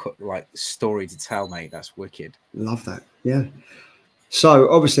style like story to tell, mate. That's wicked. Love that. Yeah. So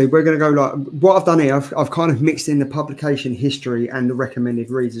obviously we're going to go like what I've done here. I've kind of mixed in the publication history and the recommended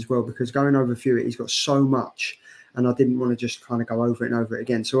reads as well, because going over a few, he's got so much, and I didn't want to just kind of go over it and over it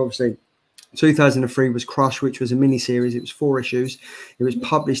again. So obviously 2003 was Crush, which was a mini series. It was 4 issues. It was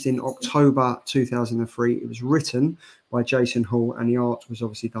published in October 2003. It was written by Jason Hall, and the art was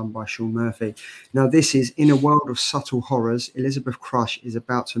obviously done by Sean Murphy. Now, this is in a world of subtle horrors. Elizabeth Crush is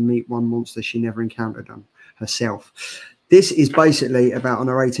about to meet one monster she never encountered herself. This is basically about, on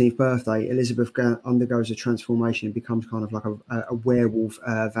her 18th birthday, Elizabeth undergoes a transformation and becomes kind of like a werewolf,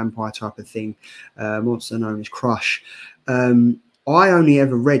 vampire type of thing, monster known as Crush. I only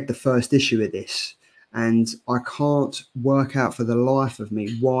ever read the first issue of this, and I can't work out for the life of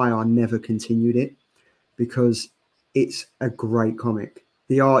me why I never continued it, because it's a great comic.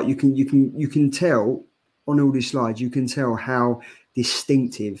 The art, you can tell on all these slides, you can tell how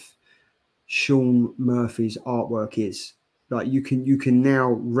distinctive Sean Murphy's artwork is. Like you can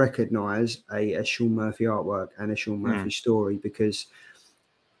now recognize a Sean Murphy artwork and a Sean Murphy story, because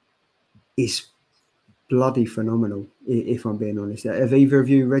it's bloody phenomenal, if I'm being honest. Have either of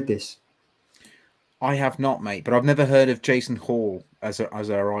you read this? I have not, mate, but I've never heard of Jason Hall as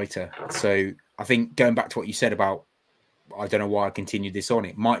a writer. So I think going back to what you said about, I don't know why I continued this on.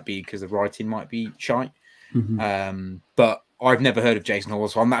 It might be because the writing might be shite. But I've never heard of Jason Hall,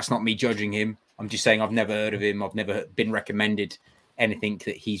 so that's not me judging him. I'm just saying I've never heard of him. I've never been recommended anything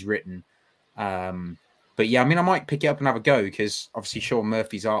that he's written. But yeah, I mean, I might pick it up and have a go because obviously Sean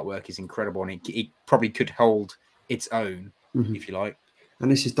Murphy's artwork is incredible, and it probably could hold its own, if you like. And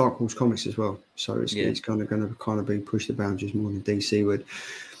this is Dark Horse Comics as well, so it's going to be push the boundaries more than DC would.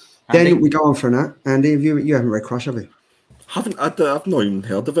 Andy? Then we go on from that. Andy, you haven't read Crush, have you? I've not even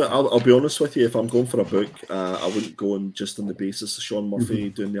heard of it. I'll be honest with you. If I'm going for a book, I wouldn't go on just on the basis of Sean Murphy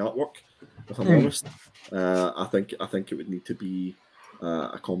doing the artwork. If I'm honest, I think it would need to be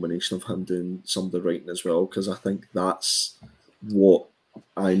a combination of him doing some of the writing as well, because I think that's what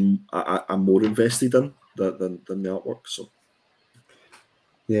I'm more invested in than the artwork. So.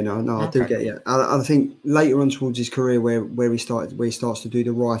 Yeah, no, I do get you. I think later on towards his career, where he starts to do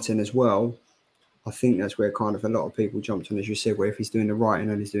the writing as well, I think that's where kind of a lot of people jumped on, as you said, where if he's doing the writing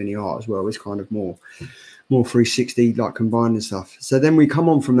and he's doing the art as well, it's kind of more 360 like combined and stuff. So then we come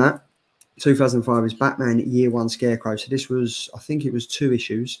on from that. 2005 is Batman Year One Scarecrow. So this was, I think it was 2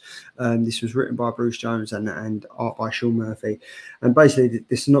 issues. This was written by Bruce Jones and art by Sean Murphy. And basically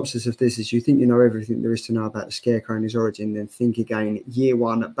the synopsis of this is, you think you know everything there is to know about the Scarecrow and his origin, then think again. Year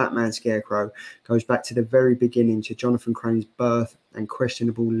One, Batman Scarecrow goes back to the very beginning, to Jonathan Crane's birth and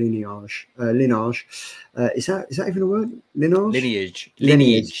questionable lineage. Is that even a word? Lineage. Yeah.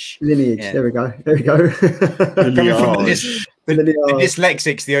 There we go. Coming from the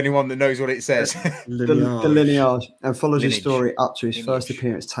dyslexic's the only one that knows what it says. the lineage, and follows his story up to his first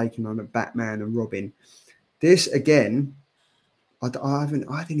appearance taking on Batman and Robin. This again, I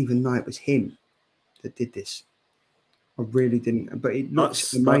didn't even know it was him that did this. I really didn't, but it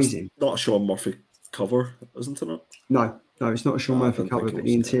looks amazing. That's not a Sean Murphy cover, isn't it? No, it's not a Sean Murphy cover, but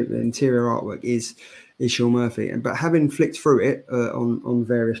the interior artwork is Sean Murphy. But having flicked through it on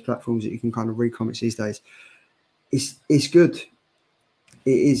various platforms that you can kind of read comics these days, it's good.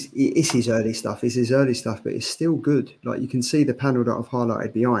 It's his early stuff. It's his early stuff, but it's still good. Like, you can see the panel that I've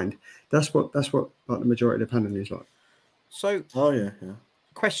highlighted behind. That's what like the majority of the panel is like. So,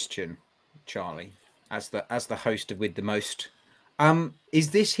 question, Charlie, as the host of With the Most,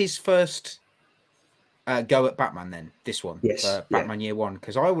 is this his first go at Batman then? This one, yes, Batman Year One,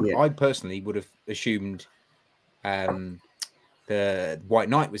 because I personally would have assumed the White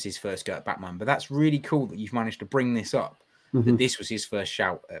Knight was his first go at Batman, but that's really cool that you've managed to bring this up. That this was his first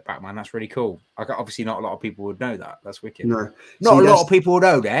shout at Batman. That's really cool. Obviously, not a lot of people would know that. That's wicked. No, not a lot of people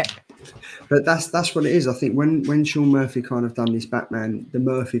know that. But that's what it is. I think when Sean Murphy kind of done this Batman, the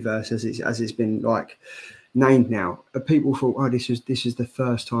Murphyverse, as it's been like named now, people thought, oh, this is the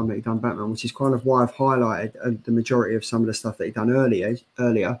first time that he done Batman, which is kind of why I've highlighted the majority of some of the stuff that he done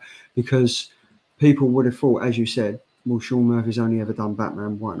earlier, because people would have thought, as you said, well, Sean Murphy's only ever done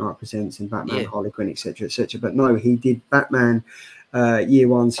Batman, White Knight Presents, and Batman, Harley Quinn, etc., etc. But no, he did Batman Year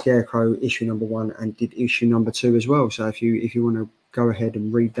One, Scarecrow, issue number 1, and did issue number 2 as well. So if you want to go ahead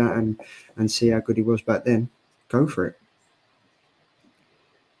and read that and see how good he was back then, go for it.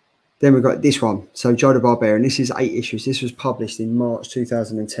 Then we've got this one. So Joe the Barbarian. This is 8 issues. This was published in March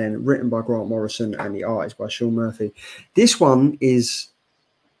 2010, written by Grant Morrison, and the art is by Sean Murphy. This one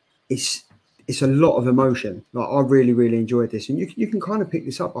it's a lot of emotion. Like, I really, really enjoyed this. And you can kind of pick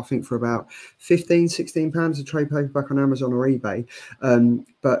this up, I think, for about £15-16 a trade paperback on Amazon or eBay.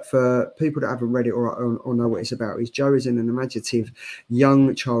 But for people that haven't read it or know what it's about, Joe is an imaginative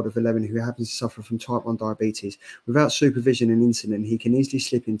young child of 11 who happens to suffer from type 1 diabetes. Without supervision and insulin, he can easily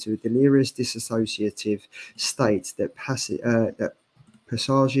slip into a delirious dissociative state that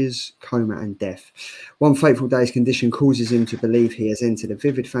presages coma and death. One fateful day, his condition causes him to believe he has entered a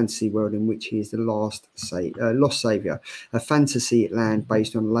vivid fantasy world in which he is the lost savior, a fantasy land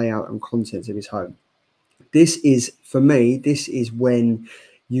based on layout and contents of his home. This is, for me, this is when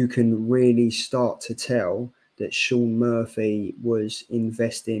you can really start to tell that Sean Murphy was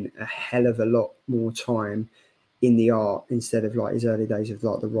investing a hell of a lot more time in the art instead of like his early days of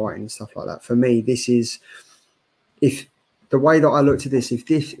like the writing and stuff like that. For me, this is, if the way that I looked at this,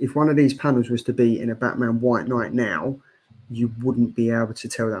 if one of these panels was to be in a Batman White Knight now, you wouldn't be able to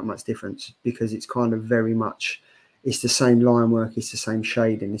tell that much difference, because it's kind of very much, it's the same line work, it's the same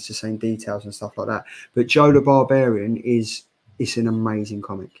shading, it's the same details and stuff like that. But Joe the Barbarian it's an amazing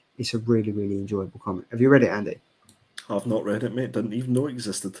comic. It's a really, really enjoyable comic. Have you read it, Andy? I've not read it, mate. Didn't even know it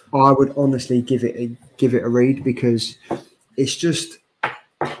existed. I would honestly give it a read, because it's just,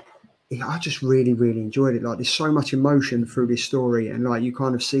 I just really, really enjoyed it. Like, there's so much emotion through this story, and like you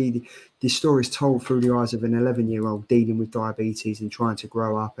kind of see this story is told through the eyes of an 11-year-old dealing with diabetes and trying to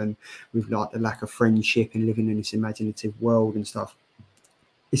grow up, and with like the lack of friendship and living in this imaginative world and stuff.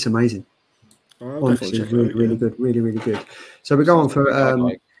 It's amazing. Honestly, really, really good, really, really good. So we go on for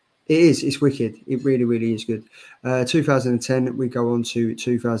It is. It's wicked. It really, really is good. 2010, we go on to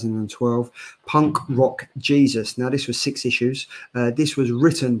 2012. Punk Rock Jesus. Now, this was 6 issues. This was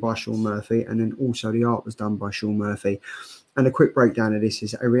written by Sean Murphy, and then also the art was done by Sean Murphy. And a quick breakdown of this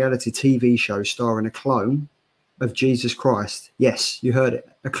is a reality TV show starring a clone of Jesus Christ. Yes, you heard it.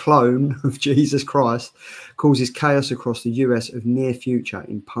 A clone of Jesus Christ causes chaos across the US of near future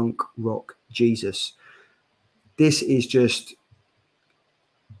in Punk Rock Jesus. This is just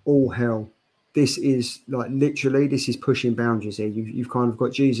all hell. This is like literally, this is pushing boundaries here. You've kind of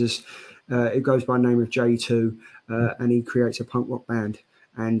got Jesus. It goes by the name of J2, and he creates a punk rock band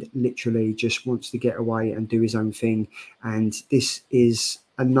and literally just wants to get away and do his own thing. And this is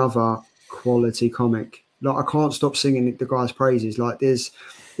another quality comic. Like, I can't stop singing the guy's praises. Like, there's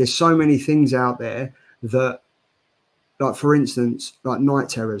so many things out there that, like, for instance, like Night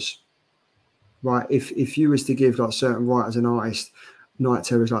Terrors, right? If you was to give like certain writers and artists Night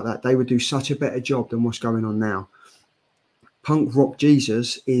Terrors like that, they would do such a better job than what's going on now. Punk Rock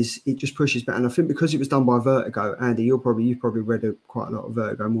Jesus it just pushes back, and I think because it was done by Vertigo, Andy, you've probably read quite a lot of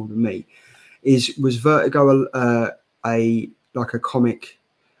Vertigo, more than me. Was Vertigo a comic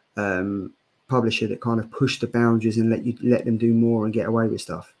publisher that kind of pushed the boundaries and let them do more and get away with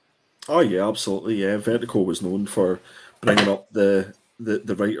stuff? Oh yeah, absolutely. Yeah, Vertigo was known for bringing up the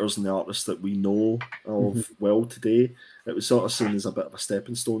writers and the artists that we know of well today. It was sort of seen as a bit of a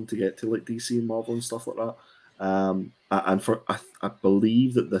stepping stone to get to like DC and Marvel and stuff like that. And I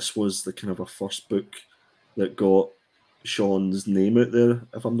believe that this was the kind of a first book that got Sean's name out there,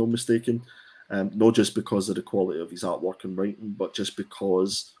 if I'm not mistaken. Not just because of the quality of his artwork and writing, but just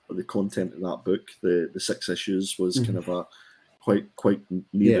because of the content in that book. The 6 issues was kind of a quite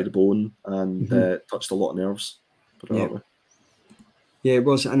near the bone and touched a lot of nerves. Put it that way. Yeah, it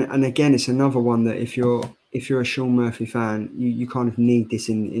was, and again, it's another one that if you're a Sean Murphy fan, you kind of need this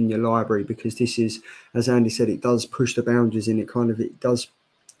in your library, because this is, as Andy said, it does push the boundaries, and it does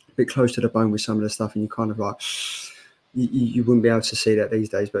a bit close to the bone with some of the stuff, and you kind of like you wouldn't be able to see that these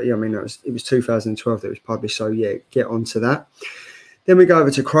days. But yeah, I mean, it was 2012 that it was published, so yeah, get onto that. Then we go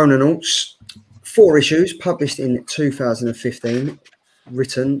over to Chrononauts, 4 issues, published in 2015.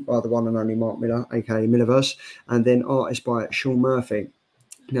 Written by the one and only Mark Miller, aka Millerverse, and then artist by Sean Murphy.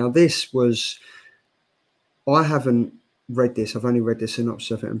 Now, this was, I haven't read this, I've only read the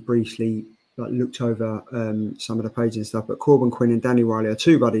synopsis of it and briefly looked over some of the pages and stuff, but Corbin Quinn and Danny Riley are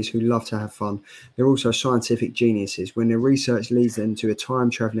 2 buddies who love to have fun. They're also scientific geniuses. When their research leads them to a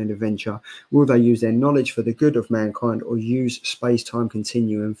time-traveling adventure, will they use their knowledge for the good of mankind or use space-time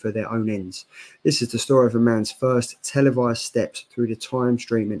continuum for their own ends? This is the story of a man's first televised steps through the time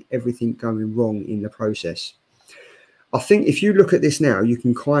stream and everything going wrong in the process. I think if you look at this now, you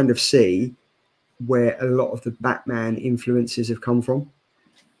can kind of see where a lot of the Batman influences have come from.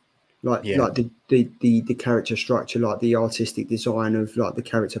 Like the character structure, like the artistic design of like the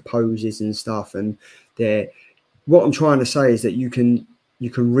character poses and stuff. And what I'm trying to say is that you can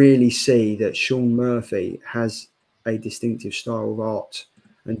really see that Sean Murphy has a distinctive style of art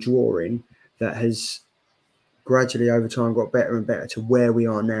and drawing that has gradually over time got better and better to where we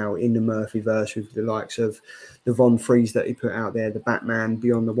are now in the Murphyverse, with the likes of the Von Fries that he put out there, the Batman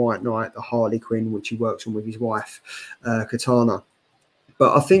Beyond the White Knight, the Harley Quinn, which he works on with his wife, Katana.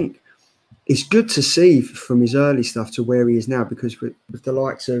 But I think it's good to see from his early stuff to where he is now, because with the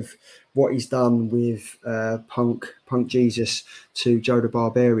likes of what he's done with Punk Jesus to Joe the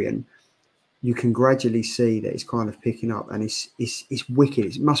Barbarian, you can gradually see that it's kind of picking up, and it's wicked.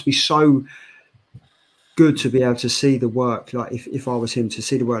 It must be so good to be able to see the work, like if I was him, to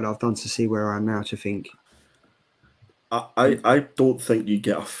see the work that I've done, to see where I am now, to think. I don't think you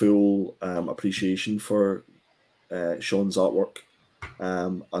get a full appreciation for Sean's artwork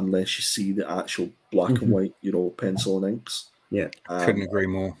unless you see the actual black and white, pencil and inks. Yeah, couldn't agree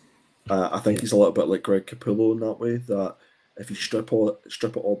more. I think he's a little bit like Greg Capullo in that way, that if you strip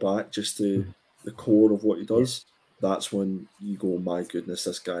it all back just to the core of what he does, that's when you go, my goodness,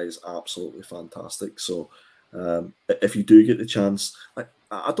 this guy is absolutely fantastic. So if you do get the chance,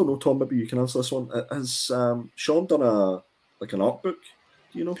 I don't know, Tom, maybe you can answer this one. Has Sean done an art book?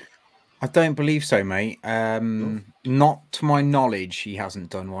 Do you know? I don't believe so, mate. No? Not to my knowledge, he hasn't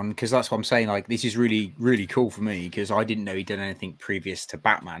done one, because that's what I'm saying. Like, this is really, really cool for me, because I didn't know he'd done anything previous to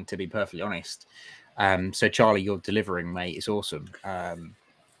Batman, to be perfectly honest. So, Charlie, you're delivering, mate. It's awesome.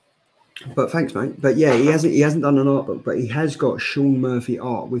 But thanks, mate. But yeah, he hasn't done an art book, but he has got Sean Murphy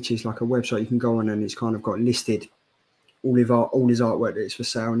Art, which is like a website you can go on, and it's kind of got listed all his artwork that is for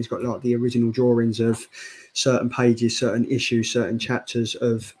sale, and he's got like the original drawings of certain pages, certain issues, certain chapters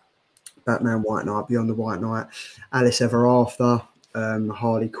of Batman White Knight, Beyond the White Knight, Alice Ever After,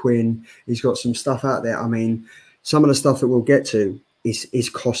 Harley Quinn. He's got some stuff out there. I mean, some of the stuff that we'll get to is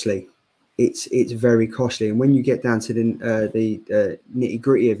costly. It's very costly, and when you get down to the nitty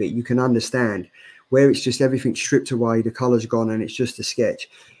gritty of it, you can understand where it's just everything stripped away, the colours gone, and it's just a sketch.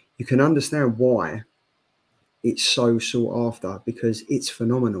 You can understand why it's so sought after, because it's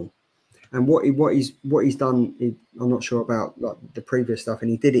phenomenal. And what he's done, I'm not sure about like the previous stuff, and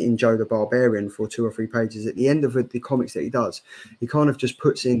he did it in Joe the Barbarian for 2 or 3 pages. At the end of the comics that he does, he kind of just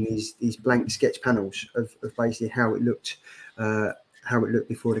puts in these blank sketch panels of basically how it looked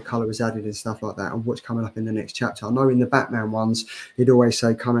before the colour was added and stuff like that, and what's coming up in the next chapter. I know in the Batman ones, he'd always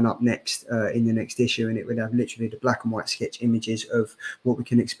say coming up next in the next issue, and it would have literally the black and white sketch images of what we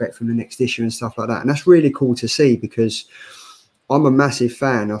can expect from the next issue and stuff like that. And that's really cool to see, because I'm a massive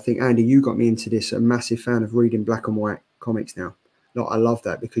fan. I think, Andy, you got me into this, a massive fan of reading black and white comics now. Like, I love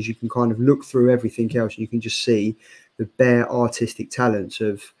that, because you can kind of look through everything else and you can just see the bare artistic talents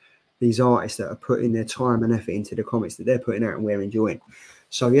of these artists that are putting their time and effort into the comics that they're putting out and we're enjoying.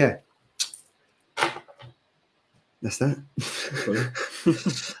 So yeah, that's that.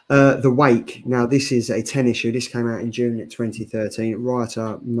 The Wake. Now, this is a 10 issue. This came out in June 2013.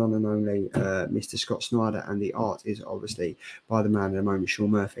 Writer, none and only Mr. Scott Snyder, and the art is obviously by the man at the moment, Sean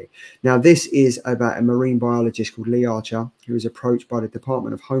Murphy. Now, this is about a marine biologist called Lee Archer, who is approached by the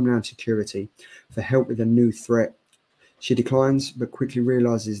Department of Homeland Security for help with a new threat. She declines, but quickly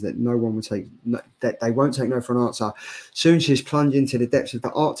realizes that they won't take no for an answer. Soon she's plunged into the depths of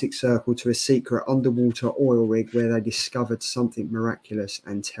the Arctic Circle to a secret underwater oil rig where they discovered something miraculous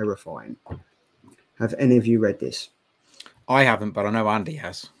and terrifying. Have any of you read this? I haven't, but I know Andy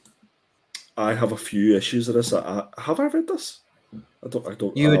has. I have a few issues of this. Have I read this? I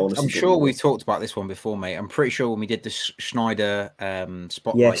don't. I'm sure we've talked about this one before, mate. I'm pretty sure when we did the Schneider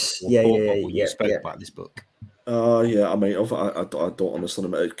spotlight, you spoke about this book. Yeah, I might have. I don't honestly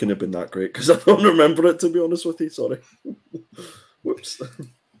know. It couldn't have been that great because I don't remember it, to be honest with you. Sorry. Whoops.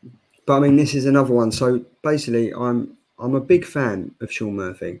 But I mean, this is another one. So basically, I'm a big fan of Sean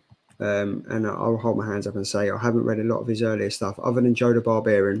Murphy, and I'll hold my hands up and say I haven't read a lot of his earlier stuff other than Joe the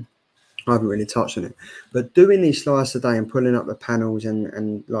Barbarian. I haven't really touched on it. But doing these slides today and pulling up the panels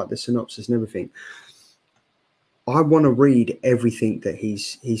and like the synopsis and everything, I want to read everything that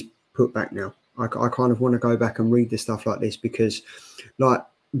he's put back now. I kind of want to go back and read the stuff like this, because like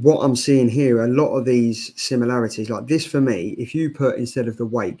what I'm seeing here, a lot of these similarities, like this for me, if you put, instead of the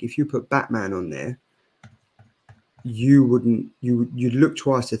Wake, if you put Batman on there, you'd look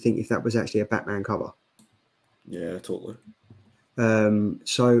twice to think if that was actually a Batman cover. Yeah, totally.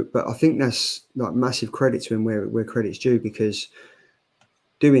 But I think that's like massive credit to him where credit's due, because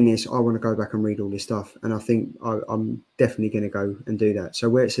doing this, I want to go back and read all this stuff, and I think I'm definitely going to go and do that. So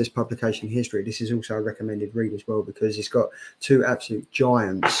where it says publication history, this is also a recommended read as well, because it's got 2 absolute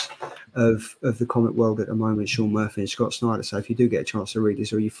giants of the comic world at the moment, Sean Murphy and Scott Snyder. So if you do get a chance to read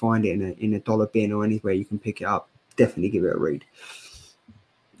this, or you find it in a dollar bin or anywhere you can pick it up, definitely give it a read.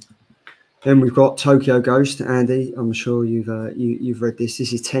 Then we've got Tokyo Ghost. Andy, I'm sure you've read this.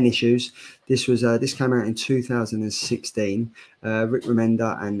 This is 10 issues. This came out in 2016. Rick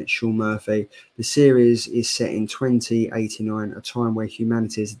Remender and Sean Murphy. The series is set in 2089, a time where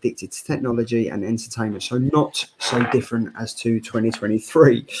humanity is addicted to technology and entertainment, so not so different as to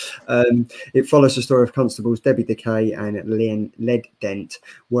 2023. It follows the story of constables Debbie Decay and Led Dent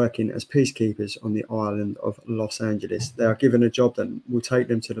working as peacekeepers on the island of Los Angeles. They are given a job that will take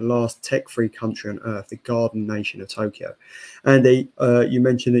them to the last tech-free country on Earth, the Garden Nation of Tokyo. Andy, you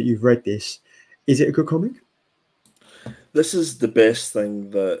mentioned that you've read this. Is it a good comic? This is the best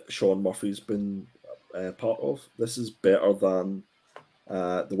thing that Sean Murphy's been part of. This is better than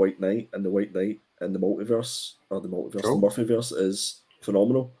The White Knight, and The White Knight and the Multiverse, or the Multiverse, cool. The Murphyverse is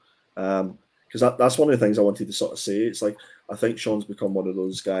phenomenal. Because that's one of the things I wanted to sort of say. It's like, I think Sean's become one of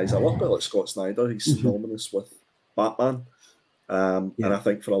those guys, a little bit like Scott Snyder. He's synonymous with Batman. And I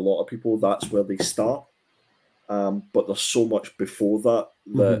think for a lot of people, that's where they start. But there's so much before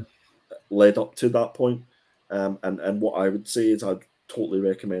that led up to that point. And what I would say is I'd totally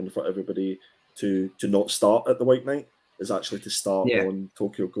recommend for everybody to not start at The White Knight, is actually to start on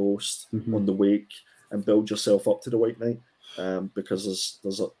Tokyo Ghost, on The Wake, and build yourself up to The White Knight, because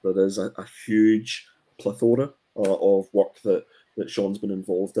there is a huge plethora of work that Sean's been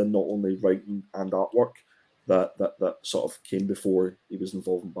involved in, not only writing and artwork, that sort of came before he was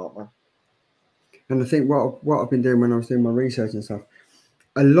involved in Batman. And I think what I've been doing when I was doing my research and stuff,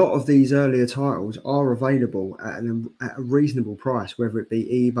 a lot of these earlier titles are available at a reasonable price, whether it be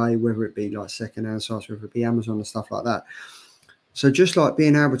eBay, whether it be like secondhand sites, whether it be Amazon and stuff like that. So just like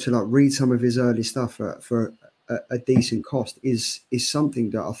being able to like read some of his early stuff for a decent cost is something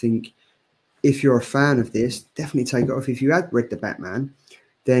that I think, if you're a fan of this, definitely take it off. If you had read the Batman,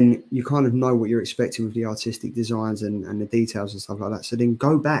 then you kind of know what you're expecting with the artistic designs and the details and stuff like that. So then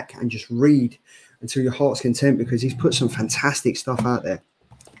go back and just read until your heart's content, because he's put some fantastic stuff out there,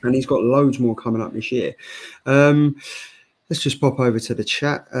 and he's got loads more coming up this year. Let's just pop over to the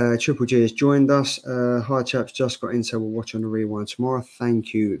chat. Triple G has joined us. Hi, chaps. Just got in, so we'll watch on the rewind tomorrow.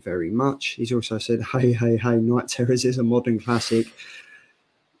 Thank you very much. He's also said, hey, Night Terrors is a modern classic.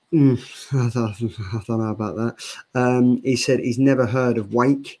 I don't know about that. He said he's never heard of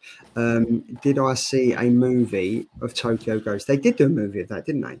Wake. Did I see a movie of Tokyo Ghost? They did do a movie of that,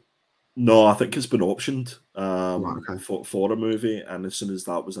 didn't they? No, I think it's been optioned Right, okay. for a movie, and as soon as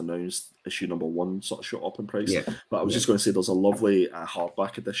that was announced, issue number 1 sort of shot up in price. Yeah. But I was just going to say there's a lovely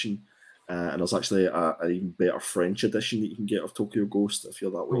hardback edition, and there's actually an even better French edition that you can get of Tokyo Ghost if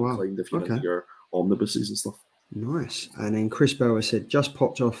you're that way inclined, if you're into your omnibuses and stuff. Nice. And then Chris Bell said, just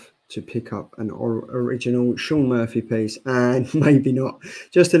popped off to pick up an original Sean Murphy piece, and maybe not,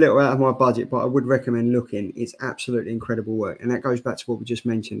 just a little out of my budget, but I would recommend looking. It's absolutely incredible work, and that goes back to what we just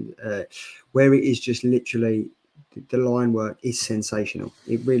mentioned, where it is just literally the line work is sensational.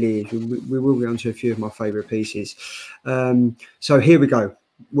 It really is. We will get onto a few of my favorite pieces. So here we go.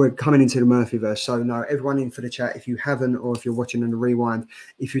 We're coming into the Murphyverse. So now everyone in for the chat, if you haven't, or if you're watching on the rewind,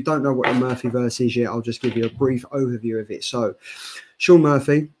 if you don't know what the Murphyverse is yet, I'll just give you a brief overview of it. So Sean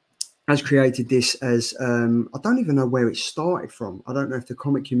Murphy has created this as, I don't even know where it started from. I don't know if the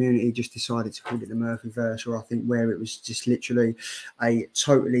comic community just decided to call it the Murphyverse, or I think where it was just literally a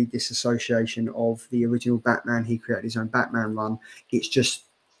totally disassociation of the original Batman. He created his own Batman run. It's just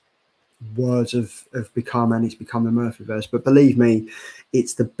words have become, and it's become the Murphyverse. But believe me,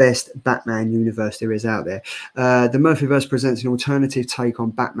 it's the best Batman universe there is out there. The Murphyverse presents an alternative take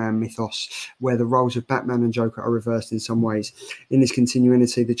on Batman mythos, where the roles of Batman and Joker are reversed in some ways. In this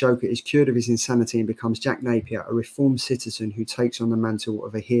continuity, the Joker is cured of his insanity and becomes Jack Napier, a reformed citizen who takes on the mantle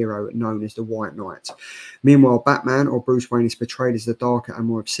of a hero known as the White Knight. Meanwhile, Batman, or Bruce Wayne, is portrayed as the darker and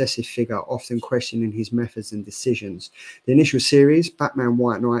more obsessive figure, often questioning his methods and decisions. The initial series, Batman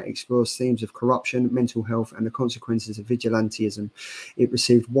White Knight, explores themes of corruption, mental health, and the consequences of vigilantism. It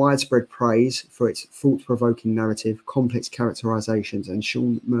received widespread praise for its thought-provoking narrative, complex characterizations, and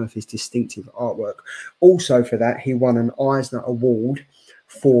Sean Murphy's distinctive artwork. Also for that, he won an Eisner Award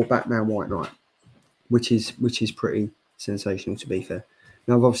for Batman White Knight, which is pretty sensational, to be fair.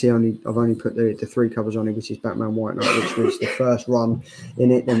 Now, I've only put the 3 covers on it, which is Batman White Knight, which was the first run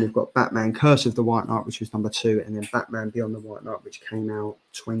in it. Then we've got Batman Curse of the White Knight, which was number 2, and then Batman Beyond the White Knight, which came out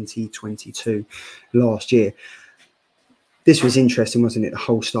 2022 last year. This was interesting, wasn't it? The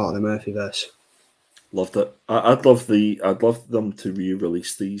whole start of the Murphyverse. Loved it. I'd love them to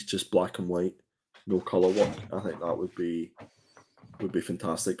re-release these just black and white, no color work. I think that would be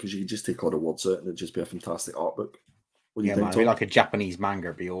fantastic, because you could just take all the words out and it'd just be a fantastic art book. What do you think, man, it'd be like a Japanese manga.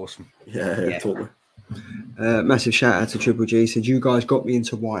 It'd be awesome. Yeah, totally. Massive shout out to Triple G. Said, you guys got me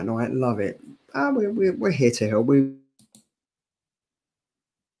into White Knight. Love it. We're here to help. You're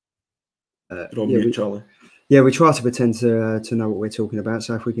on mute, Charlie. Yeah, we try to pretend to know what we're talking about.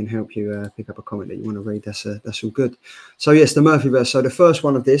 So if we can help you pick up a comment that you want to read, that's all good. So yes, the Murphyverse. So the first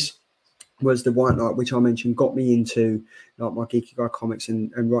one of this was the White Knight, which I mentioned got me into like my Geeky Guy comics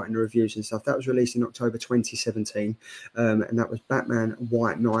and writing the reviews and stuff. That was released in October 2017, and that was Batman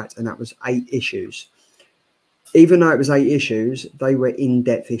White Knight, and that was 8 issues. Even though it was 8 issues, they were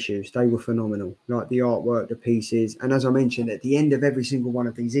in-depth issues. They were phenomenal, like the artwork, the pieces, and as I mentioned, at the end of every single one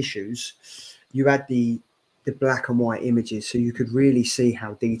of these issues, you had the black and white images, so you could really see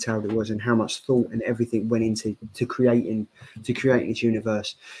how detailed it was and how much thought and everything went into creating this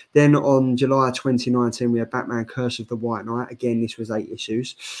universe. Then on July 2019, we had Batman Curse of the White Knight. Again, this was 8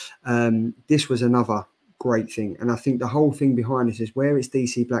 issues. This was another great thing, and I think the whole thing behind this is where it's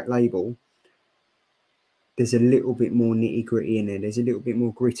DC Black Label, there's a little bit more nitty-gritty in there. There's a little bit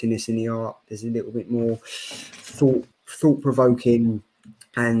more grittiness in the art. There's a little bit more thought-provoking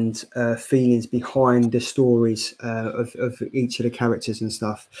and feelings behind the stories of each of the characters and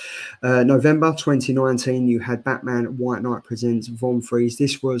stuff. November 2019, you had Batman White Knight Presents Von Freeze.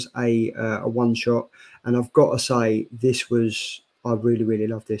 This was a one-shot, and I've got to say, I really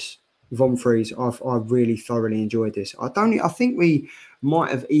loved this. Von Freeze, I really thoroughly enjoyed this. I think we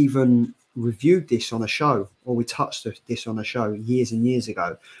might have even reviewed this on a show, or we touched this on a show years and years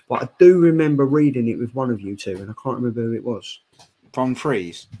ago, but I do remember reading it with one of you two, and I can't remember who it was. Von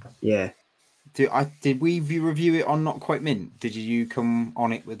Freeze. Yeah. Did we review it on Not Quite Mint? Did you come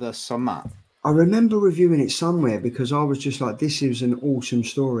on it with us on that? I remember reviewing it somewhere, because I was just like, this is an awesome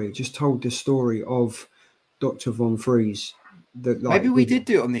story. It just told the story of Dr. Von Freeze. That, like, maybe we did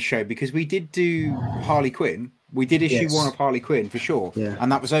do it on this show, because we did do Harley Quinn. We did issue 1 of Harley Quinn for sure. Yeah. And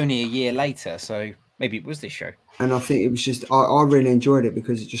that was only a year later. So maybe it was this show. And I think it was just, I really enjoyed it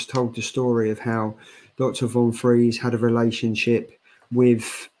because it just told the story of how Dr. Von Freeze had a relationship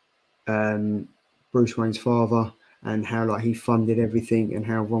with Bruce Wayne's father, and how like he funded everything, and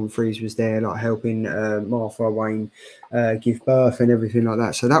how Von Freeze was there like helping Martha Wayne give birth and everything like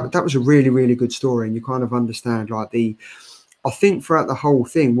that. So that was a really, really good story, and you kind of understand like I think throughout the whole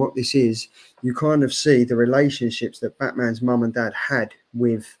thing, what this is, you kind of see the relationships that Batman's mum and dad had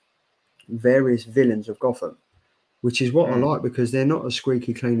with various villains of Gotham, which is what I like, because they're not as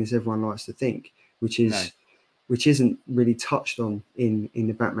squeaky clean as everyone likes to think, which isn't really touched on in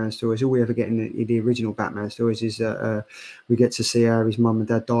the Batman stories. All we ever get in the original Batman stories is that we get to see how his mum and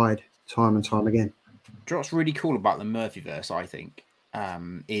dad died time and time again. Do you know what's really cool about the Murphyverse, I think,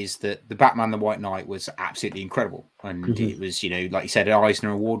 is that the Batman the White Knight was absolutely incredible, and it was, you know, like you said,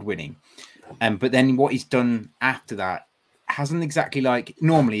 Eisner Award winning. But then what he's done after that hasn't exactly, like,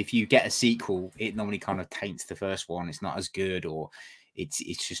 normally if you get a sequel, it normally kind of taints the first one. It's not as good, or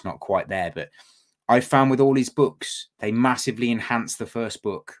it's just not quite there. But I found with all his books, they massively enhance the first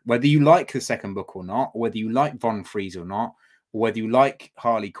book, whether you like the second book or not, or whether you like Von Freeze or not, or whether you like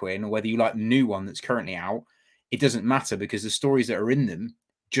Harley Quinn, or whether you like the new one that's currently out. It doesn't matter, because the stories that are in them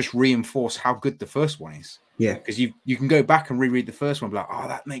just reinforce how good the first one is. Yeah, because you can go back and reread the first one, and be like, oh,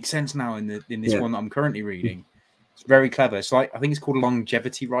 that makes sense now in this one that I'm currently reading. It's very clever. It's like, I think it's called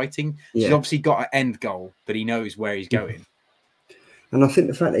longevity writing. He's obviously got an end goal, but he knows where he's going. And I think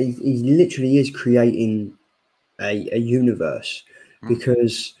the fact that he literally is creating a universe,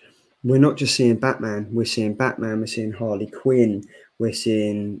 because we're not just seeing Batman. We're seeing Harley Quinn, we're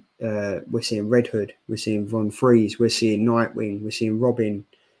seeing Red Hood, we're seeing Von Freeze, we're seeing Nightwing, we're seeing Robin,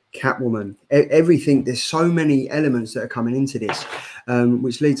 Catwoman, everything. There's so many elements that are coming into this,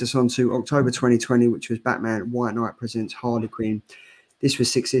 which leads us on to October 2020, which was Batman White Knight presents Harley Quinn. This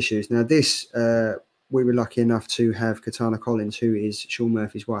was 6 issues. Now this, we were lucky enough to have Katana Collins, who is Sean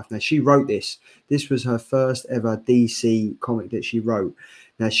Murphy's wife. Now she wrote this. This was her first ever DC comic that she wrote.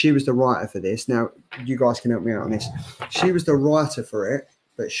 Now she was the writer for this. Now you guys can help me out on this. She was the writer for it,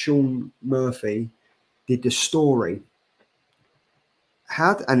 but Sean Murphy did the story.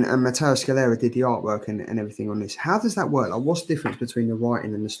 And Matteo Scalera did the artwork and everything on this. How does that work? Like, what's the difference between the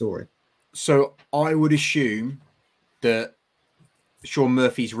writing and the story? So I would assume that Sean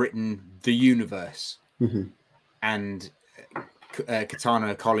Murphy's written the universe, and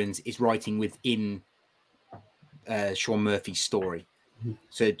Katana Collins is writing within Sean Murphy's story.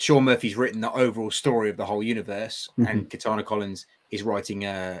 So Sean Murphy's written the overall story of the whole universe, and Katana Collins is writing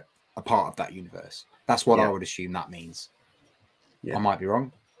a part of that universe. That's what I would assume that means. I might be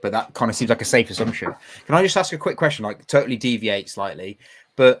wrong, but that kind of seems like a safe assumption. Can I just ask a quick question, like totally deviate slightly,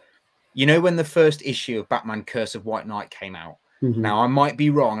 but you know, when the first issue of Batman Curse of White Knight came out, now I might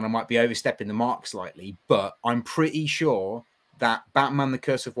be wrong and I might be overstepping the mark slightly, but I'm pretty sure that Batman the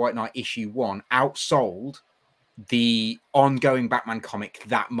Curse of White Knight issue 1 outsold the ongoing Batman comic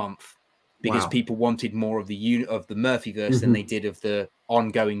that month, because people wanted more of the Murphyverse than they did of the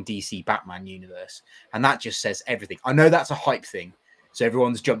ongoing DC Batman universe. And that just says everything. I know that's a hype thing, so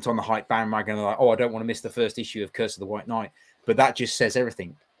everyone's jumped on the hype bandwagon and like, oh, I don't want to miss the first issue of Curse of the White Knight. But that just says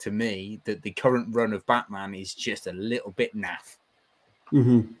everything to me, that the current run of Batman is just a little bit naff.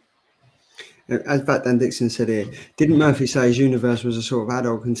 As Bat Dan Dixon said here, didn't Murphy say his universe was a sort of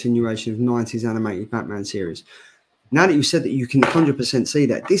adult continuation of 90s animated Batman series? Now that you said that, you can 100% see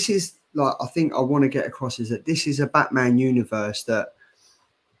that. This is, like, I think I want to get across is that this is a Batman universe that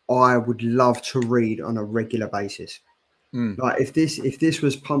I would love to read on a regular basis. Like, if this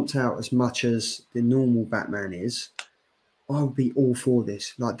was pumped out as much as the normal Batman is, I would be all for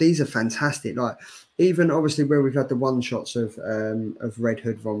this. Like, these are fantastic. Like, even obviously where we've had the one shots of Red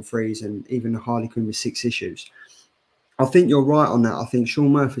Hood, Von Freeze, and even Harley Quinn with 6 issues. I think you're right on that. I think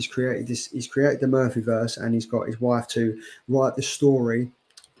Sean Murphy's created this. He's created the Murphyverse, and he's got his wife to write the story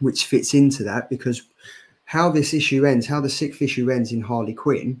which fits into that, because how this issue ends, how the 6th issue ends in Harley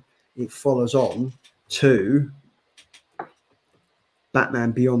Quinn, it follows on to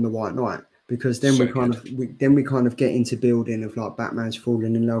Batman Beyond the White Knight, because then we kind of get into building of like Batman's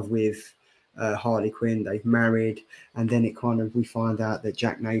fallen in love with Harley Quinn, they've married, and then it kind of, we find out that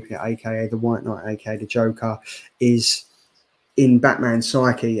Jack Napier, aka the White Knight, aka the Joker, is in Batman's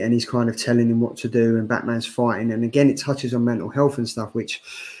psyche, and he's kind of telling him what to do, and Batman's fighting. And again, it touches on mental health and stuff, which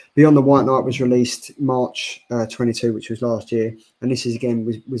Beyond the White Knight was released March 22, which was last year, and this is again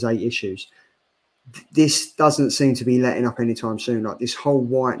was 8 issues. this doesn't seem to be letting up anytime soon. Like this whole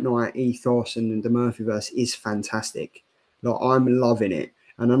White Knight ethos and the Murphyverse is fantastic. Like I'm loving it.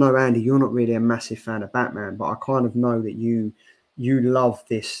 And I know, Andy, you're not really a massive fan of Batman, but I kind of know that you love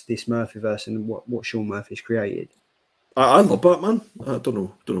this Murphyverse and what Sean Murphy's created. I love Batman. I don't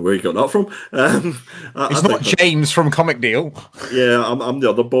know where you got that from. It's not James from Comic Deal. Yeah, I'm the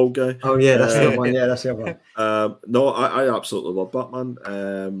other bald guy. Oh yeah, that's the other one. Yeah, that's the other one. No, I absolutely love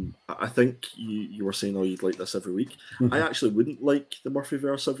Batman. I think you were saying, oh, you'd like this every week. I actually wouldn't like the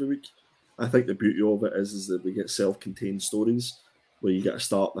Murphyverse every week. I think the beauty of it is that we get self-contained stories where you get a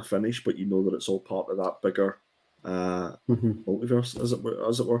start and a finish, but you know that it's all part of that bigger multiverse, as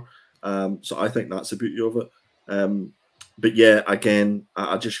it were. So I think that's the beauty of it. But yeah, again,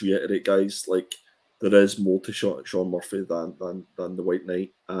 I just reiterate, guys, like there is more to Sean Murphy than the White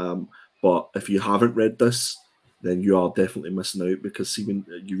Knight. But if you haven't read this, then you are definitely missing out, because see, when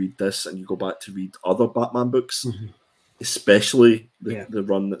you read this and you go back to read other Batman books, especially the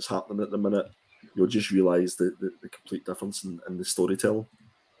run that's happening at the minute, you'll just realise the complete difference in the storytelling.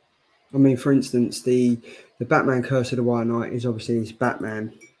 I mean, for instance, the Batman Curse of the White Knight is obviously his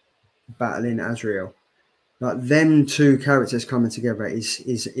Batman battling Azrael. Like them two characters coming together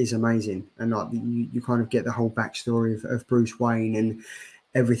is amazing, and like you kind of get the whole backstory of Bruce Wayne and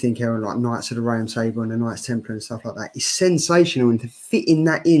everything else, like Knights of the Round Table and the Knights Templar and stuff like that. It's sensational, and to fitting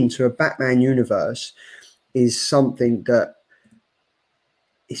that into a Batman universe is something that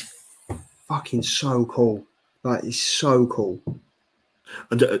is fucking so cool. Like it's so cool.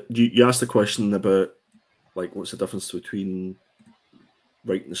 And you asked the question about like what's the difference between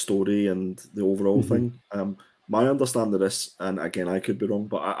writing the story and the overall thing. My understanding of this, and again I could be wrong,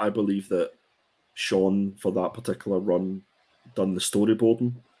 but I believe that Sean for that particular run done the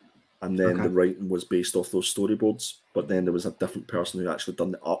storyboarding, and then the writing was based off those storyboards, but then there was a different person who actually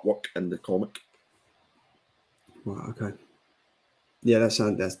done the artwork in the comic. Right, okay. Yeah,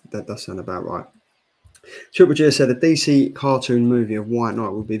 that does sound about right. Triple J said a DC cartoon movie of White Knight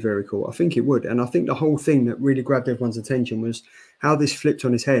would be very cool. I think it would. And I think the whole thing that really grabbed everyone's attention was how this flipped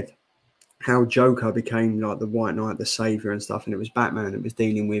on his head. How Joker became like the White Knight, the savior and stuff. And it was Batman that was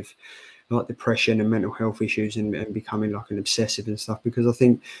dealing with like depression and mental health issues and becoming like an obsessive and stuff. Because I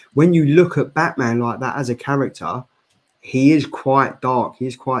think when you look at Batman like that as a character, he is quite dark. He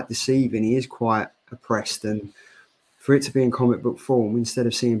is quite deceiving. He is quite oppressed. And for it to be in comic book form, instead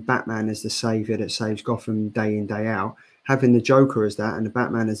of seeing Batman as the savior that saves Gotham day in, day out, having the Joker as that and the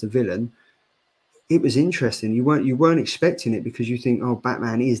Batman as the villain, it was interesting. You weren't expecting it, because you think, oh,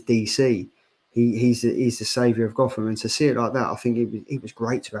 Batman is DC. He's the savior of Gotham. And to see it like that, I think it was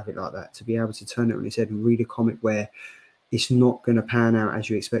great to have it like that, to be able to turn it on its head and read a comic where it's not going to pan out as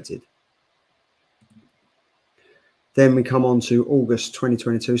you expected. Then we come on to August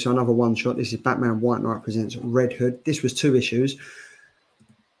 2022. So another one shot. This is Batman White Knight presents Red Hood. This was 2 issues.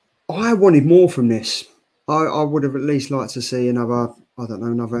 I wanted more from this. I would have at least liked to see another, I don't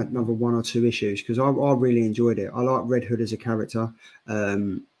know, another 1 or 2 issues, because I really enjoyed it. I like Red Hood as a character,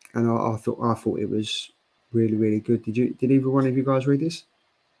 and I thought it was really, really good. Did either one of you guys read this?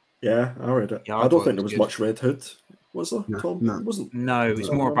 Yeah, I read it. Yeah, I don't think there was much Red Hood, was there? No, Tom? no. It wasn't. No, it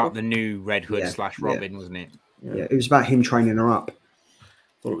was more about the new Red Hood / Robin, wasn't it? Yeah, it was about him training her up.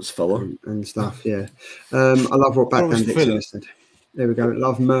 Thought it was filler and stuff. Yeah, I love what Batman Dixon said. There we go.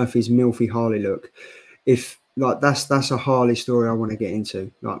 Love Murphy's milfy Harley look. If like that's a Harley story I want to get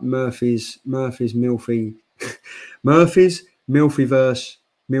into. Like Murphy's milfy, Murphy's Murphyverse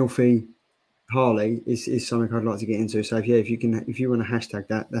milfy Harley is something I'd like to get into. So if you want to hashtag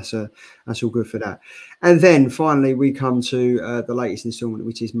that, that's all good for that. And then finally we come to the latest installment,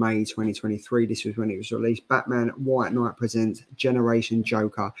 which is May 2023. This was when it was released. Batman White Knight presents Generation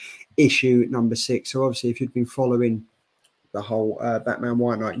Joker, issue number 6. So obviously, if you've been following the whole Batman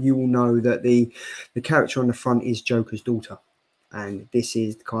White Knight, you will know that the character on the front is Joker's daughter. And this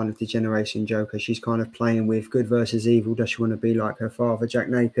is kind of the Generation Joker. She's kind of playing with good versus evil. Does she want to be like her father, Jack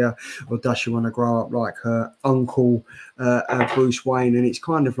Napier, or does she want to grow up like her uncle, Bruce Wayne? And it's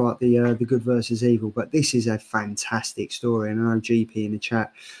kind of like the good versus evil. But this is a fantastic story. And I know GP in the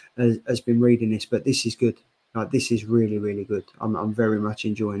chat has been reading this, but this is good. Like this is really, really good. I'm very much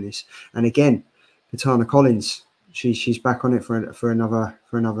enjoying this. And again, Katana Collins, she's back on it for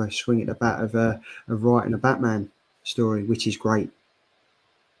another swing at the bat of writing a Batman story, which is great.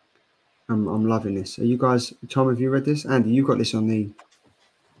 I'm loving this. Are you guys, Tom, have you read this? Andy, you got this on the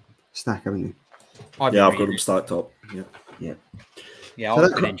stack, haven't you? I've got them stacked up. Yeah, so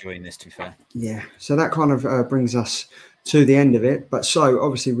I've been enjoying this, to be fair. Yeah, so that kind of brings us to the end of it. But so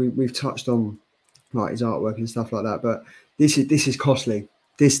obviously we've touched on like his artwork and stuff like that, but this is costly.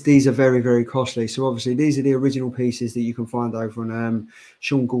 These are very, very costly. So obviously these are the original pieces that you can find over on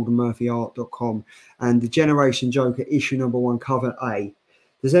SeanGordonMurphyArt.com, and the Generation Joker issue number 1 cover A.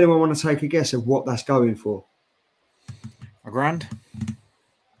 Does anyone want to take a guess of what that's going for? $1,000.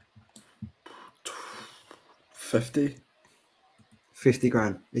 50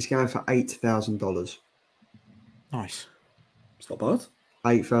 grand. It's going for $8,000. Nice. It's not bad.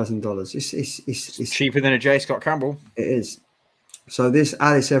 $8,000. It's cheaper than a J. Scott Campbell. It is. So this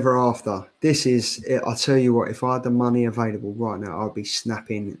Alice Ever After, this is, I'll tell you what, if I had the money available right now, I'd be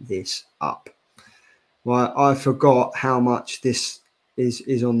snapping this up. Well, I forgot how much this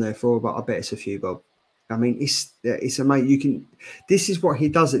is on there for, but I bet it's a few bob. I mean, it's amazing. You can. This is what he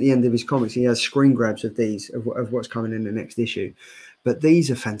does at the end of his comics. He has screen grabs of these of what's coming in the next issue, but these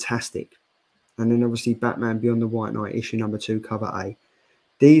are fantastic. And then obviously Batman Beyond the White Knight issue number 2 cover A.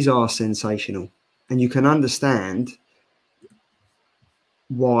 These are sensational, and you can understand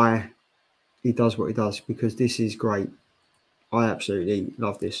why he does what he does, because this is great. I absolutely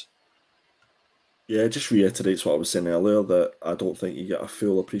love this. Yeah, it just reiterates what I was saying earlier, that I don't think you get a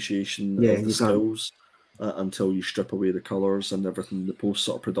full appreciation of the skills until you strip away the colours and everything, the post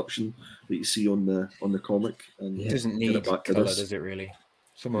sort of production that you see on the comic. And it doesn't need colour, does it really?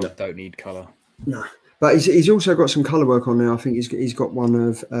 Some of them don't need colour. No, but he's also got some colour work on there. I think he's got one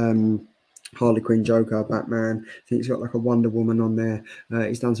of Harley Quinn, Joker, Batman. I think he's got like a Wonder Woman on there.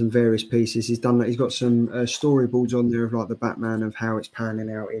 He's done some various pieces. He's got some storyboards on there of like the Batman, of how it's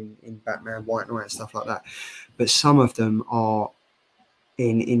panning out in Batman White Knight and stuff like that. But some of them are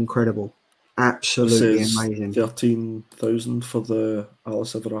incredible, absolutely amazing. 13,000 for the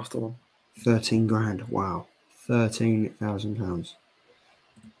Alice Ever After one. 13 grand. Wow, £13,000.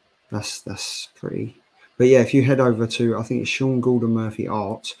 That's pretty. But yeah, if you head over to, I think it's Sean Gordon Murphy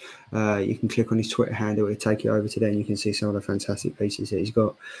Art, you can click on his Twitter handle. It'll take you over to there, and you can see some of the fantastic pieces that he's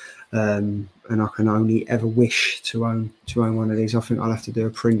got. And I can only ever wish to own one of these. I think I'll have to do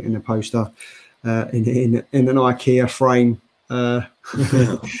a print and a poster in an IKEA frame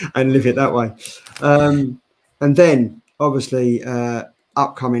and live it that way. And then obviously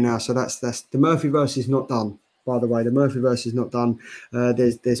upcoming now. So that's the Murphyverse is not done. By the way, the Murphyverse is not done.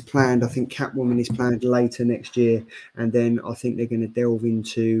 There's planned, I think Catwoman is planned later next year, and then I think they're going to delve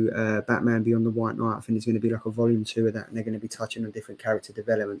into Batman Beyond the White Knight. I think there's going to be like a volume 2 of that, and they're going to be touching on different character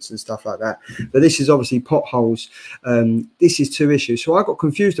developments and stuff like that. But this is obviously Potholes. This is 2 issues. So I got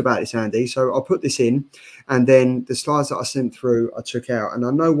confused about this, Andy. So I put this in, and then the slides that I sent through, I took out. And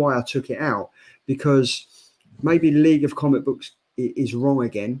I know why I took it out, because maybe League of Comic Books is wrong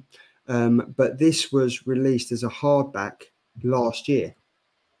again. But this was released as a hardback last year,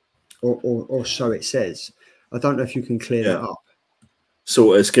 or so it says. I don't know if you can clear that up.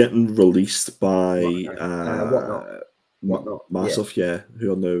 So it's getting released by Whatnot. Massive,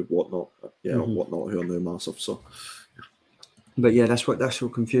 who are now Whatnot, Whatnot, who are now Massive. So, but yeah, that's what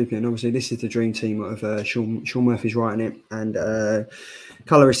confused me. And obviously, this is the dream team of Sean Murphy's writing it, and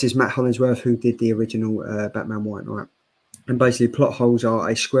colorist is Matt Hollingsworth, who did the original Batman White Knight. And basically, plot holes are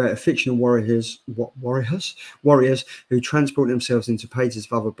a square of fictional warriors who transport themselves into pages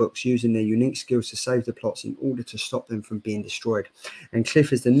of other books using their unique skills to save the plots in order to stop them from being destroyed. And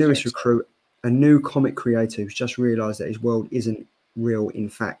Cliff is the newest recruit, a new comic creator who's just realised that his world isn't real. In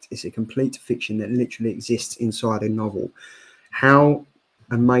fact, it's a complete fiction that literally exists inside a novel. How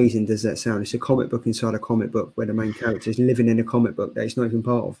amazing does that sound? It's a comic book inside a comic book, where the main character is living in a comic book that he's not even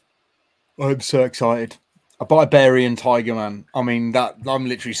part of. I'm so excited. A barbarian tiger, man. I mean, that I'm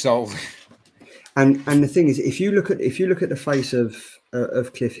literally sold. And the thing is, if you look at the face of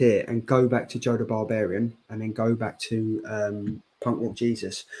Cliff here, and go back to Joe the Barbarian, and then go back to Punk Rock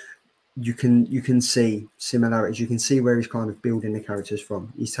Jesus, you can see similarities. You can see where he's kind of building the characters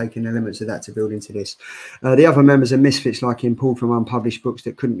from. He's taking elements of that to build into this. The other members are misfits like him, pulled from unpublished books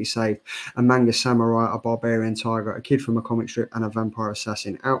that couldn't be saved. A manga samurai, a barbarian tiger, a kid from a comic strip, and a vampire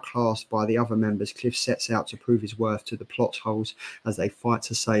assassin. Outclassed by the other members, Cliff sets out to prove his worth to the plot holes as they fight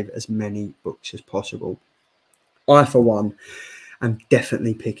to save as many books as possible. I, for one, am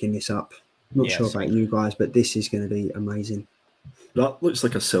definitely picking this up. Not sure about you guys, but this is going to be amazing. That looks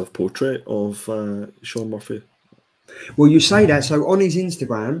like a self-portrait of Sean Murphy. Well, you say that. So on his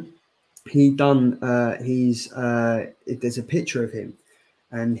Instagram, there's a picture of him,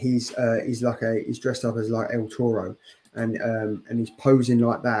 and he's dressed up as like El Toro, and he's posing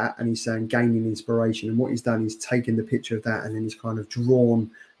like that, and he's saying gaining inspiration. And what he's done is taken the picture of that, and then he's kind of drawn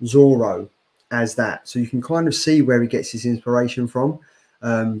Zorro as that. So you can kind of see where he gets his inspiration from.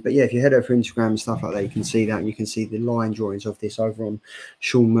 But yeah, if you head over to Instagram and stuff like that, you can see that, and you can see the line drawings of this over on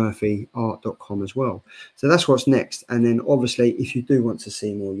SeanMurphyArt.com as well. So that's what's next. And then obviously, if you do want to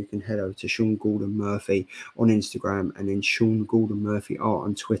see more, you can head over to Sean Gordon Murphy on Instagram, and then Sean Gordon Murphy Art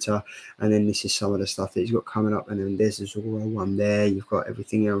on Twitter. And then this is some of the stuff that he's got coming up, and then there's this all one there. You've got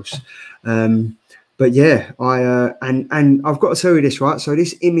everything else. But yeah, and I've got to tell you this, right? So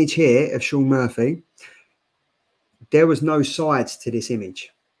this image here of Sean Murphy, there was no sides to this image,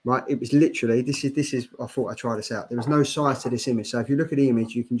 right? It was literally, this is, I thought I'd try this out. There was no sides to this image. So if you look at the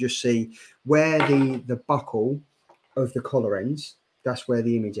image, you can just see where the buckle of the collar ends. That's where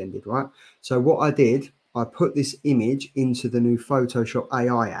the image ended, right? So what I did, I put this image into the new Photoshop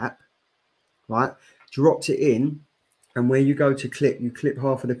AI app, right? Dropped it in, and where you go to clip, you clip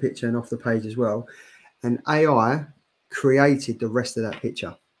half of the picture and off the page as well. And AI created the rest of that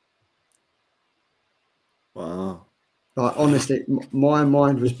picture. Wow. Like, honestly, my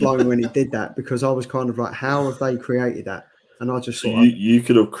mind was blown when it did that, because I was kind of like, how have they created that? And I just So thought, you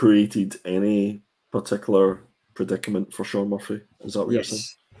could have created any particular predicament for Sean Murphy. Is that what you're saying?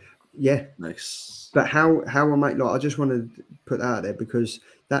 Yeah. Nice. But how I make, like, I just want to put that out there, because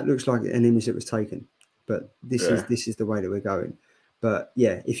that looks like an image that was taken. But this is the way that we're going. But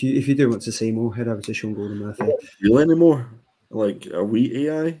yeah, if you do want to see more, head over to Sean Gordon Murphy. Real anymore? Like, are we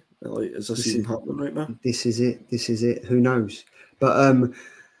AI? Like, is this even happening right now? This is it. This is it. Who knows? But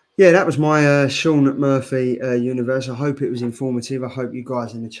yeah, that was my Sean Murphy universe. I hope it was informative. I hope you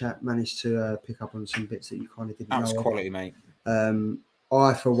guys in the chat managed to pick up on some bits that you kind of didn't know. That was quality, mate.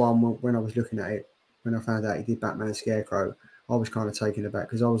 I, for one, when I was looking at it, when I found out he did Batman Scarecrow, I was kind of taken aback,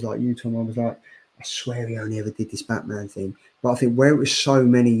 because I was like you, Tom. I was like, I swear he only ever did this Batman thing. But I think where it was so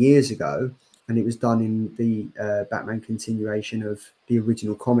many years ago, and it was done in the Batman continuation of the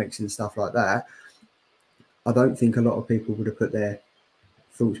original comics and stuff like that, I don't think a lot of people would have put their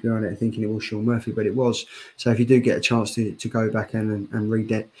thoughts behind it thinking it was Sean Murphy, but it was. So if you do get a chance to go back in and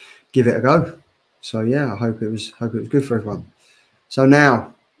read it, give it a go. So yeah, I hope it was good for everyone. So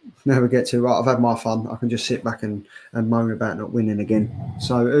now we get to, right, I've had my fun. I can just sit back and moan about not winning again.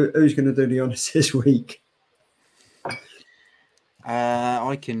 So who's going to do the honours this week?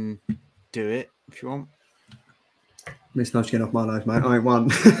 I can do it if you want. It's not getting off my nose, mate. I ain't won.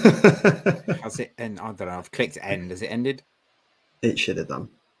 Has it end? I don't know. I've clicked end. Has it ended? It should have done.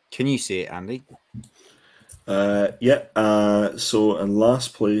 Can you see it, Andy? Yeah. So in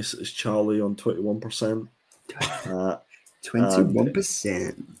last place is Charlie on 21%.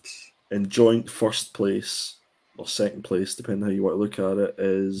 21%. In joint first place, or second place, depending how you want to look at it,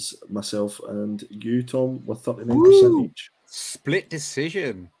 is myself and you, Tom, with 39% each. Split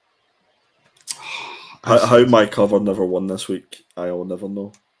decision. How my cover never won this week, I'll never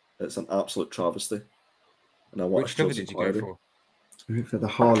know. It's an absolute travesty. And I want Which cover did you go for? I went for the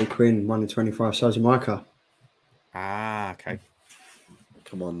Harley Quinn 1 in 25 size of my car. Ah, okay.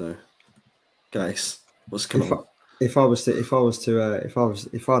 Come on now, guys. What's going on? If I'd have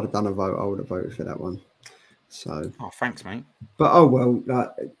done a vote, I would have voted for that one. So. Oh, thanks, mate. But oh well.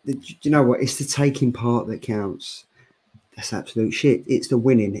 Do you know what? It's the taking part that counts. That's absolute shit. It's the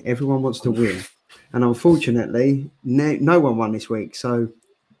winning. Everyone wants to win, and unfortunately, no one won this week. So.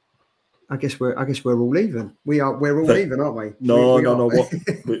 I guess we're all even. We're all even, aren't we? No. What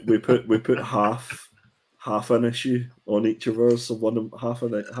we put half an issue on each of ours, so half.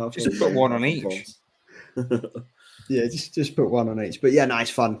 Just put one on each. Yeah, just put one on each. But yeah, nice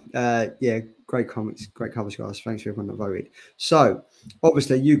fun. Yeah, great comments, great covers, guys. Thanks for everyone that voted. So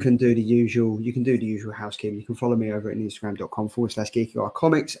obviously you can do the usual. You can do the usual housekeeping. You can follow me over at Instagram.com/Geeky Guy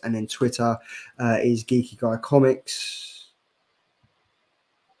Comics, and then Twitter is Geeky Guy Comics.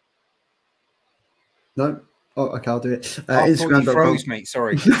 No. Oh, okay, I'll do it. Instagram. You froze, mate.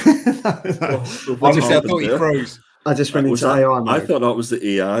 Sorry. I thought you froze. I just went into AI mode. I thought that was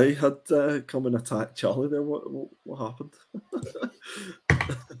the AI had come and attacked Charlie there. What happened?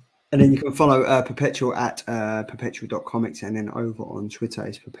 And then you can follow Perpetual at perpetual.comics, and then over on Twitter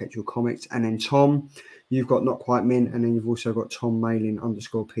is Perpetual Comics. And then Tom, you've got Not Quite Mint, and then you've also got Tom Malin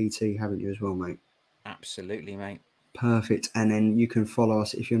 _PT, haven't you as well, mate? Absolutely, mate. Perfect. And then you can follow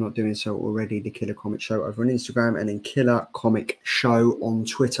us, if you're not doing so already, the Killer Comic Show over on Instagram, and then Killer Comic Show on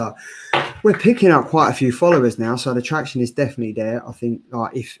Twitter. We're picking up quite a few followers now, so the traction is definitely there. I think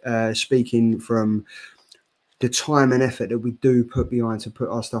if speaking from the time and effort that we do put behind to put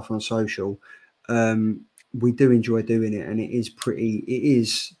our stuff on social, we do enjoy doing it, and it is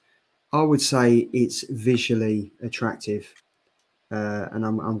I would say it's visually attractive, and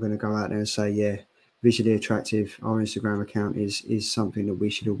I'm going to go out there and say, yeah, visually attractive. Our Instagram account is something that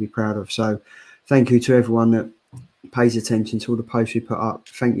we should all be proud of. So thank you to everyone that pays attention to all the posts we put up.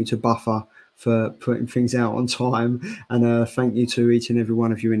 Thank you to Buffer for putting things out on time, and thank you to each and every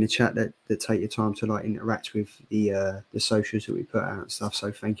one of you in the chat that take your time to like interact with the socials that we put out and stuff.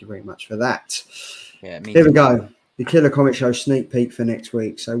 So thank you very much for that. Yeah, here we go. The Killer Comic Show sneak peek for next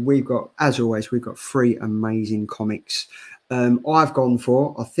week. So we've got, as always, we've got 3 amazing comics. I've gone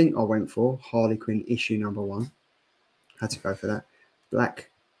for, I think I went for Harley Quinn issue number 1. Had to go for that. Black,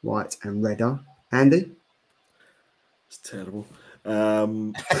 white, and redder. Andy? It's terrible.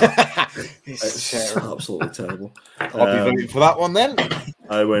 It's absolutely terrible. I'll be voting for that one then.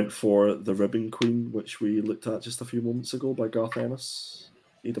 I went for The Ribbon Queen, which we looked at just a few moments ago by Garth Ennis,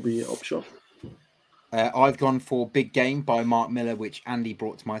 EW Upshot. I've gone for Big Game by Mark Miller, which Andy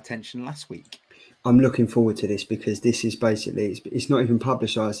brought to my attention last week. I'm looking forward to this because this is basically, it's not even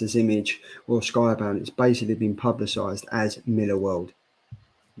publicised as Image or Skybound. It's basically been publicised as Miller World.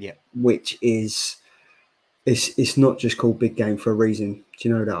 Yeah. Which is, it's not just called Big Game for a reason. Do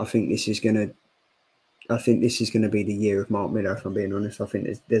you know that? I think this is going to be the year of Mark Miller, if I'm being honest. I think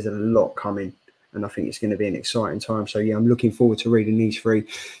there's a lot coming, and I think it's going to be an exciting time. So yeah, I'm looking forward to reading these 3.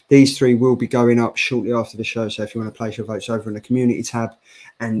 These 3 will be going up shortly after the show. So if you want to place your votes over in the community tab,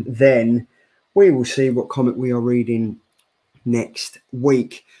 and then we will see what comic we are reading next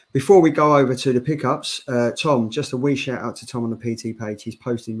week. Before we go over to the pickups, Tom, just a wee shout out to Tom on the PT page. He's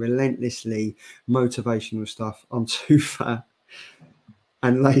posting relentlessly motivational stuff. I'm too fat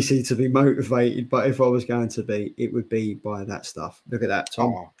and lazy to be motivated, but if I was going to be, it would be by that stuff. Look at that,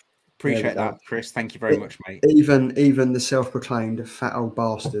 Tom. Oh, appreciate that, Chris. Thank you very much, mate. Even the self-proclaimed fat old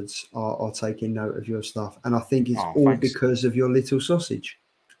bastards are taking note of your stuff, and I think it's all because of your little sausage.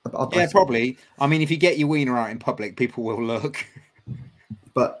 Yeah, probably. I mean, if you get your wiener out in public, people will look.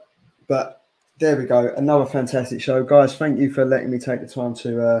 But there we go. Another fantastic show, guys. Thank you for letting me take the time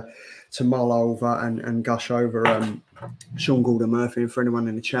to mull over and gush over Sean Gordon Murphy, and for anyone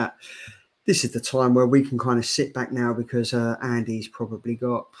in the chat. This is the time where we can kind of sit back now because Andy's probably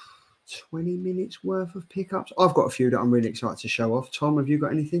got 20 minutes worth of pickups. I've got a few that I'm really excited to show off. Tom, have you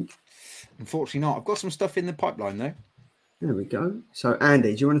got anything? Unfortunately not. I've got some stuff in the pipeline though. There we go. So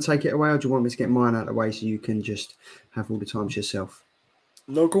Andy, do you want to take it away, or do you want me to get mine out of the way so you can just have all the time to yourself?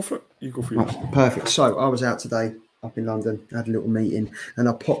 No, go for it. You go for yours. Right, perfect. So I was out today up in London, had a little meeting, and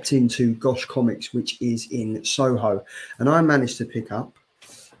I popped into Gosh Comics, which is in Soho, and I managed to pick up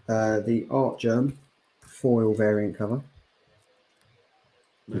the Art Germ foil variant cover,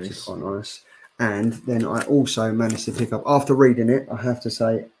 which is quite nice. And then I also managed to pick up, after reading it, I have to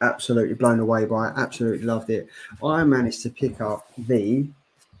say, absolutely blown away by it, absolutely loved it. I managed to pick up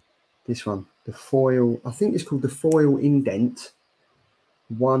this one, the foil, I think it's called the Foil Indent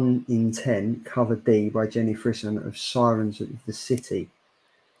 1 in 10, cover D by Jenny Frisson of Sirens of the City.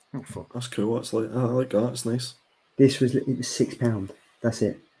 Oh, fuck, that's cool. That's like, I like that. That's nice. It was £6. That's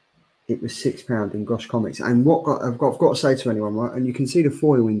it. It was £6 in Gosh Comics. And what I've got to say to anyone, right? And you can see the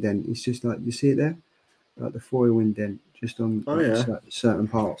foil indent. It's just like, you see it there? Like the foil indent, just on certain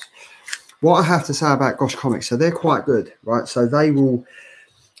parts. What I have to say about Gosh Comics, so they're quite good, right? So they will,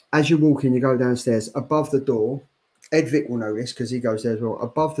 as you walk in, you go downstairs, above the door, Ed Vick will know this because he goes there as well.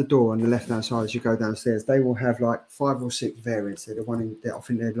 Above the door on the left-hand side as you go downstairs, they will have like 5 or 6 variants. They're I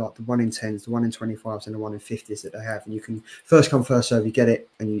think they're like the 1 in 10s, the 1 in 25s, and the 1 in 50s that they have. And you can first come, first serve, you get it,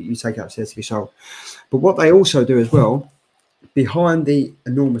 and you take it upstairs to be sold. But what they also do as well, behind the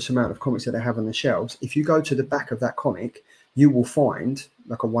enormous amount of comics that they have on the shelves, if you go to the back of that comic, you will find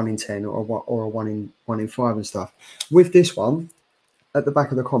like a 1 in 10 or a 1 in 5 and stuff. With this one, at the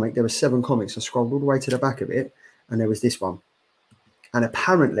back of the comic, there were 7 comics. I scrolled all the way to the back of it, and there was this one. And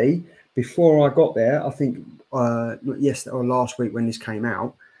apparently, before I got there, I think yesterday or last week when this came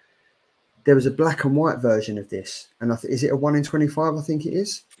out, there was a black and white version of this. And is it a 1 in 25? I think it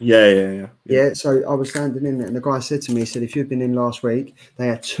is. Yeah. So I was standing in there, and the guy said to me, he said, if you'd been in last week, they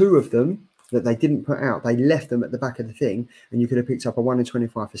had 2 of them that they didn't put out. They left them at the back of the thing, and you could have picked up a 1 in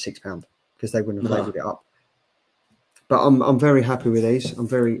 25 for £6 because they wouldn't have labelled it up. But I'm very happy with these. I'm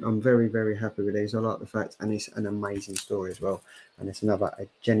very happy with these. I like the fact, and it's an amazing story as well. And it's another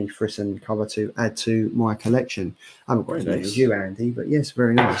Jenny Frisson cover to add to my collection. I haven't got as many as you, Andy, but yes,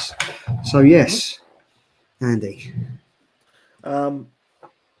 very nice. So yes, Andy. I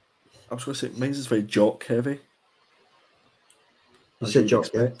was going to say, mine's is very jock heavy. You said jock,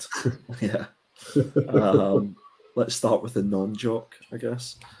 yeah. Let's start with the non-jock, I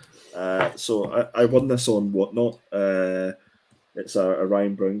guess. So I won this on Whatnot. It's a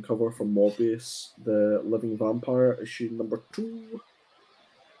Ryan Brown cover from Morbius, The Living Vampire, issue number 2.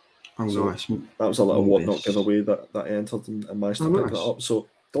 Oh, so nice. That was a little Morbius Whatnot giveaway that I entered and managed to pick that up. So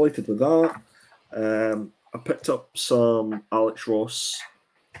delighted with that. I picked up some Alex Ross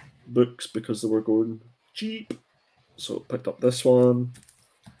books because they were going cheap. So picked up this one,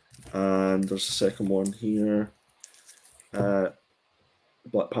 and there's a second one here,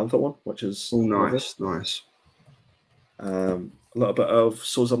 Black Panther one, which is nice, nice. A little bit of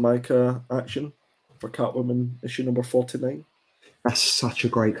Souza Micah action for Catwoman issue number 49. That's such a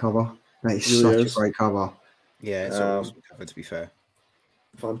great cover. That is really such a great cover. Yeah, it's awesome cover, to be fair.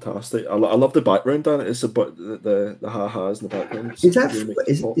 Fantastic. I love the background on it. It's about the ha-has in the background. Is that really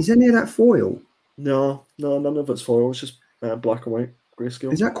is any of that foil? No, none of it's foil. It's just black and white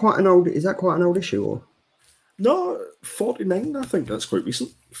grayscale. Is that quite an old issue or? No, 49. I think that's quite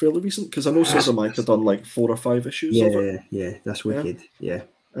recent, fairly recent. Because I know Souza Micah done like 4 or 5 issues. Yeah, of it. Yeah, that's wicked. Yeah.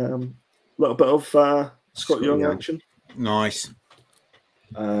 Little bit of Scott Young action. Nice.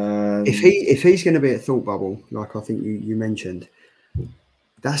 If he's going to be at Thought Bubble, like I think you mentioned,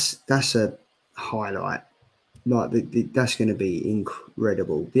 that's a highlight. Like that's going to be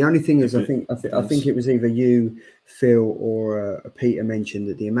incredible. The only thing is, I think it was either you, Phil, or Peter mentioned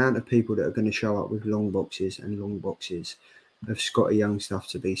that the amount of people that are going to show up with long boxes of Scotty Young stuff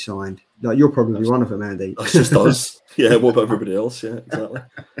to be signed. Like you're probably one of them, Andy. That just does. Yeah. What about everybody else? Yeah, exactly.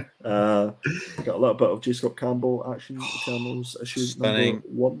 Got a little bit of J. Scott Campbell action. Campbell's issue number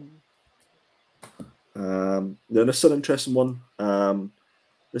 1. Then this is an interesting one.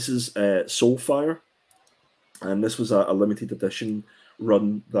 This is Soulfire. And this was a limited edition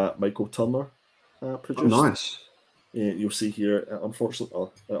run that Michael Turner produced. Oh, nice. You'll see here,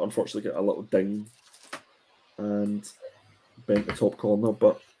 unfortunately, get a little ding and bent the top corner,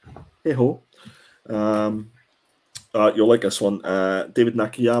 but hey ho. You'll like this one. David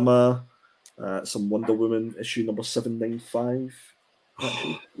Nakayama, some Wonder Woman issue number 795.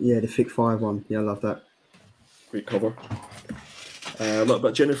 Yeah, the Fic 5 one. Yeah, I love that. Great cover. A little bit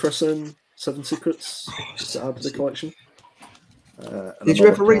of Jenny Frison. 7 Secrets to add to the collection. Did you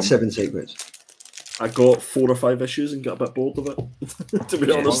ever read 7 Secrets? I got 4 or 5 issues and got a bit bored of it, to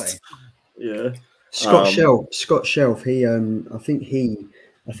be honest. Yeah. Scott Shelf. He, I think he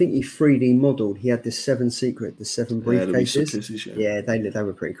 3D modelled. He had the 7 Secret, the 7 briefcases. Yeah, they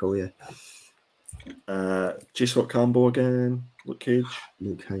were pretty cool. Yeah. J. Scott Campbell again. Luke Cage,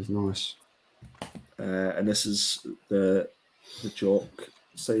 nice. And this is the jock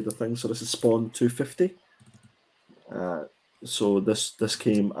side of things. So this is Spawn 250. So this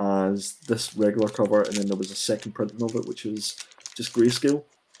came as this regular cover, and then there was a second printing of it, which was just grayscale.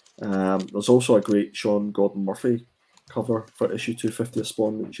 There's also a great Sean Gordon Murphy cover for issue 250 of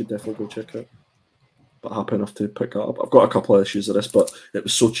Spawn that you should definitely go check out. But happy enough to pick it up. I've got a couple of issues of this, but it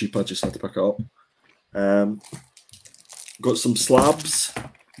was so cheap I just had to pick it up. Got some slabs,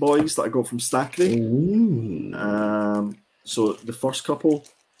 boys, that I got from Stackery. So the first couple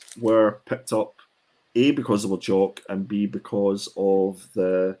were picked up, A, because they were jock, and B, because of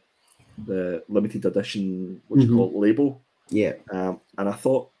the limited edition, what you call it, label. Yeah. And I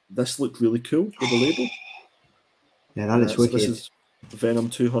thought this looked really cool with the label. Yeah, that is wicked. This is Venom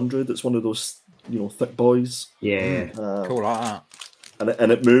 200. It's one of those, thick boys. Yeah. Cool like that.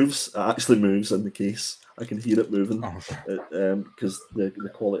 And it moves. It actually moves in the case. I can hear it moving because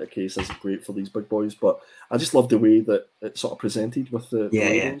the quality of case isn't great for these big boys. But I just love the way that it sort of presented with the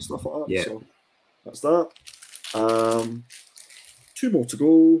label and stuff like that. Yeah. So that's that. 2 more to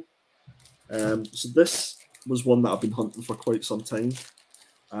go. So this was one that I've been hunting for quite some time.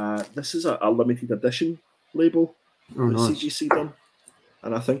 This is a limited edition label that CGC done.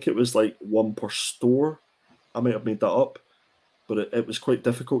 And I think it was like 1 per store. I might have made that up. But it was quite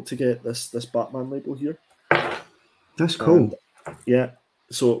difficult to get this Batman label here. That's cool. Yeah.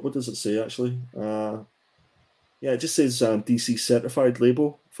 So what does it say actually? It just says DC certified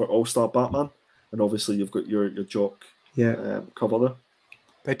label for All-Star Batman, and obviously you've got your jock cover there.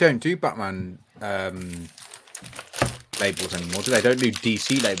 They don't do Batman labels anymore, do they? Don't do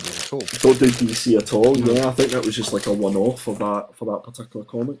DC labels at all. Don't do DC at all. Yeah, I think that was just like a one-off for that particular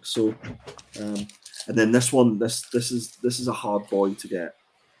comic. So. And then this one, this is a hard boy to get.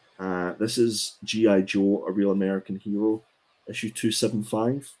 This is G.I. Joe, A Real American Hero, issue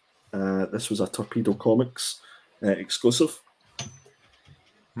 275. This was a Torpedo Comics exclusive.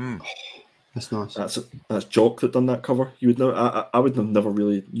 That's nice. That's Jock that done that cover. You would know. I would have never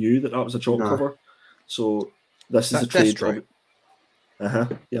really knew that was a Jock cover. So this is a trade.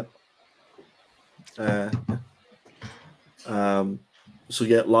 Yeah. So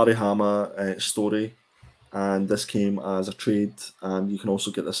yeah, Larry Hama story, and this came as a trade, and you can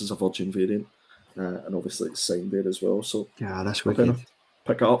also get this as a Virgin variant, and obviously it's signed there as well. So yeah, that's wicked.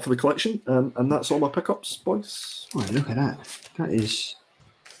 Pick it up for the collection, and that's all my pickups, boys. Oh, look at that!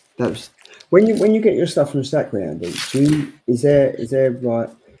 That was When you get your stuff from Stackley, Andy, is there like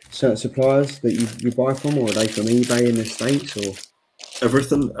certain suppliers that you buy from, or are they from eBay in the States, or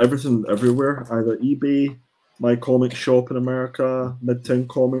everything everywhere? Either eBay, my comic shop in America, Midtown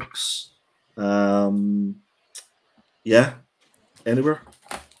Comics, yeah, anywhere.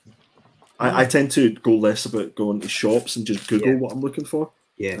 I tend to go less about going to shops and just Google what I'm looking for.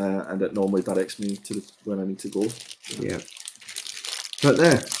 Yeah. And it normally directs me to where I need to go. Yeah. But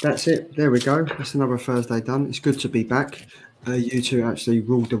that's it. There we go. That's another Thursday done. It's good to be back. You two actually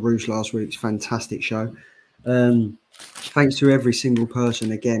ruled the roost last week. It's a fantastic show. Thanks to every single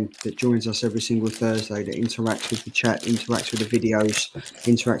person, again, that joins us every single Thursday, that interacts with the chat, interacts with the videos,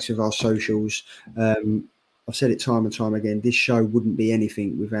 interacts with our socials. I've said it time and time again, this show wouldn't be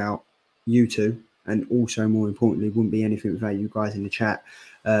anything without you two, and also, more importantly, wouldn't be anything without you guys in the chat.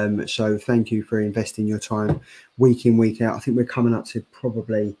 So thank you for investing your time week in, week out. I think we're coming up to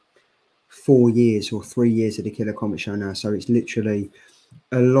probably 4 years or 3 years of the Killer Comic Show now. So it's literally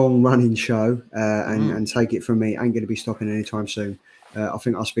a long running show, and take it from me, ain't going to be stopping anytime soon. I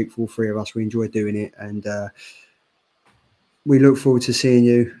think I'll speak for all three of us. We enjoy doing it, and we look forward to seeing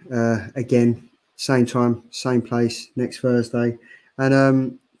you again, same time, same place next Thursday.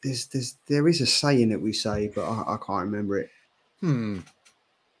 And there is a saying that we say, but I can't remember it.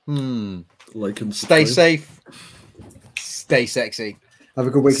 Like and Stay safe, stay sexy. Have a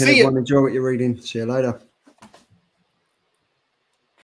good weekend, everyone. Enjoy what you're reading. See you later.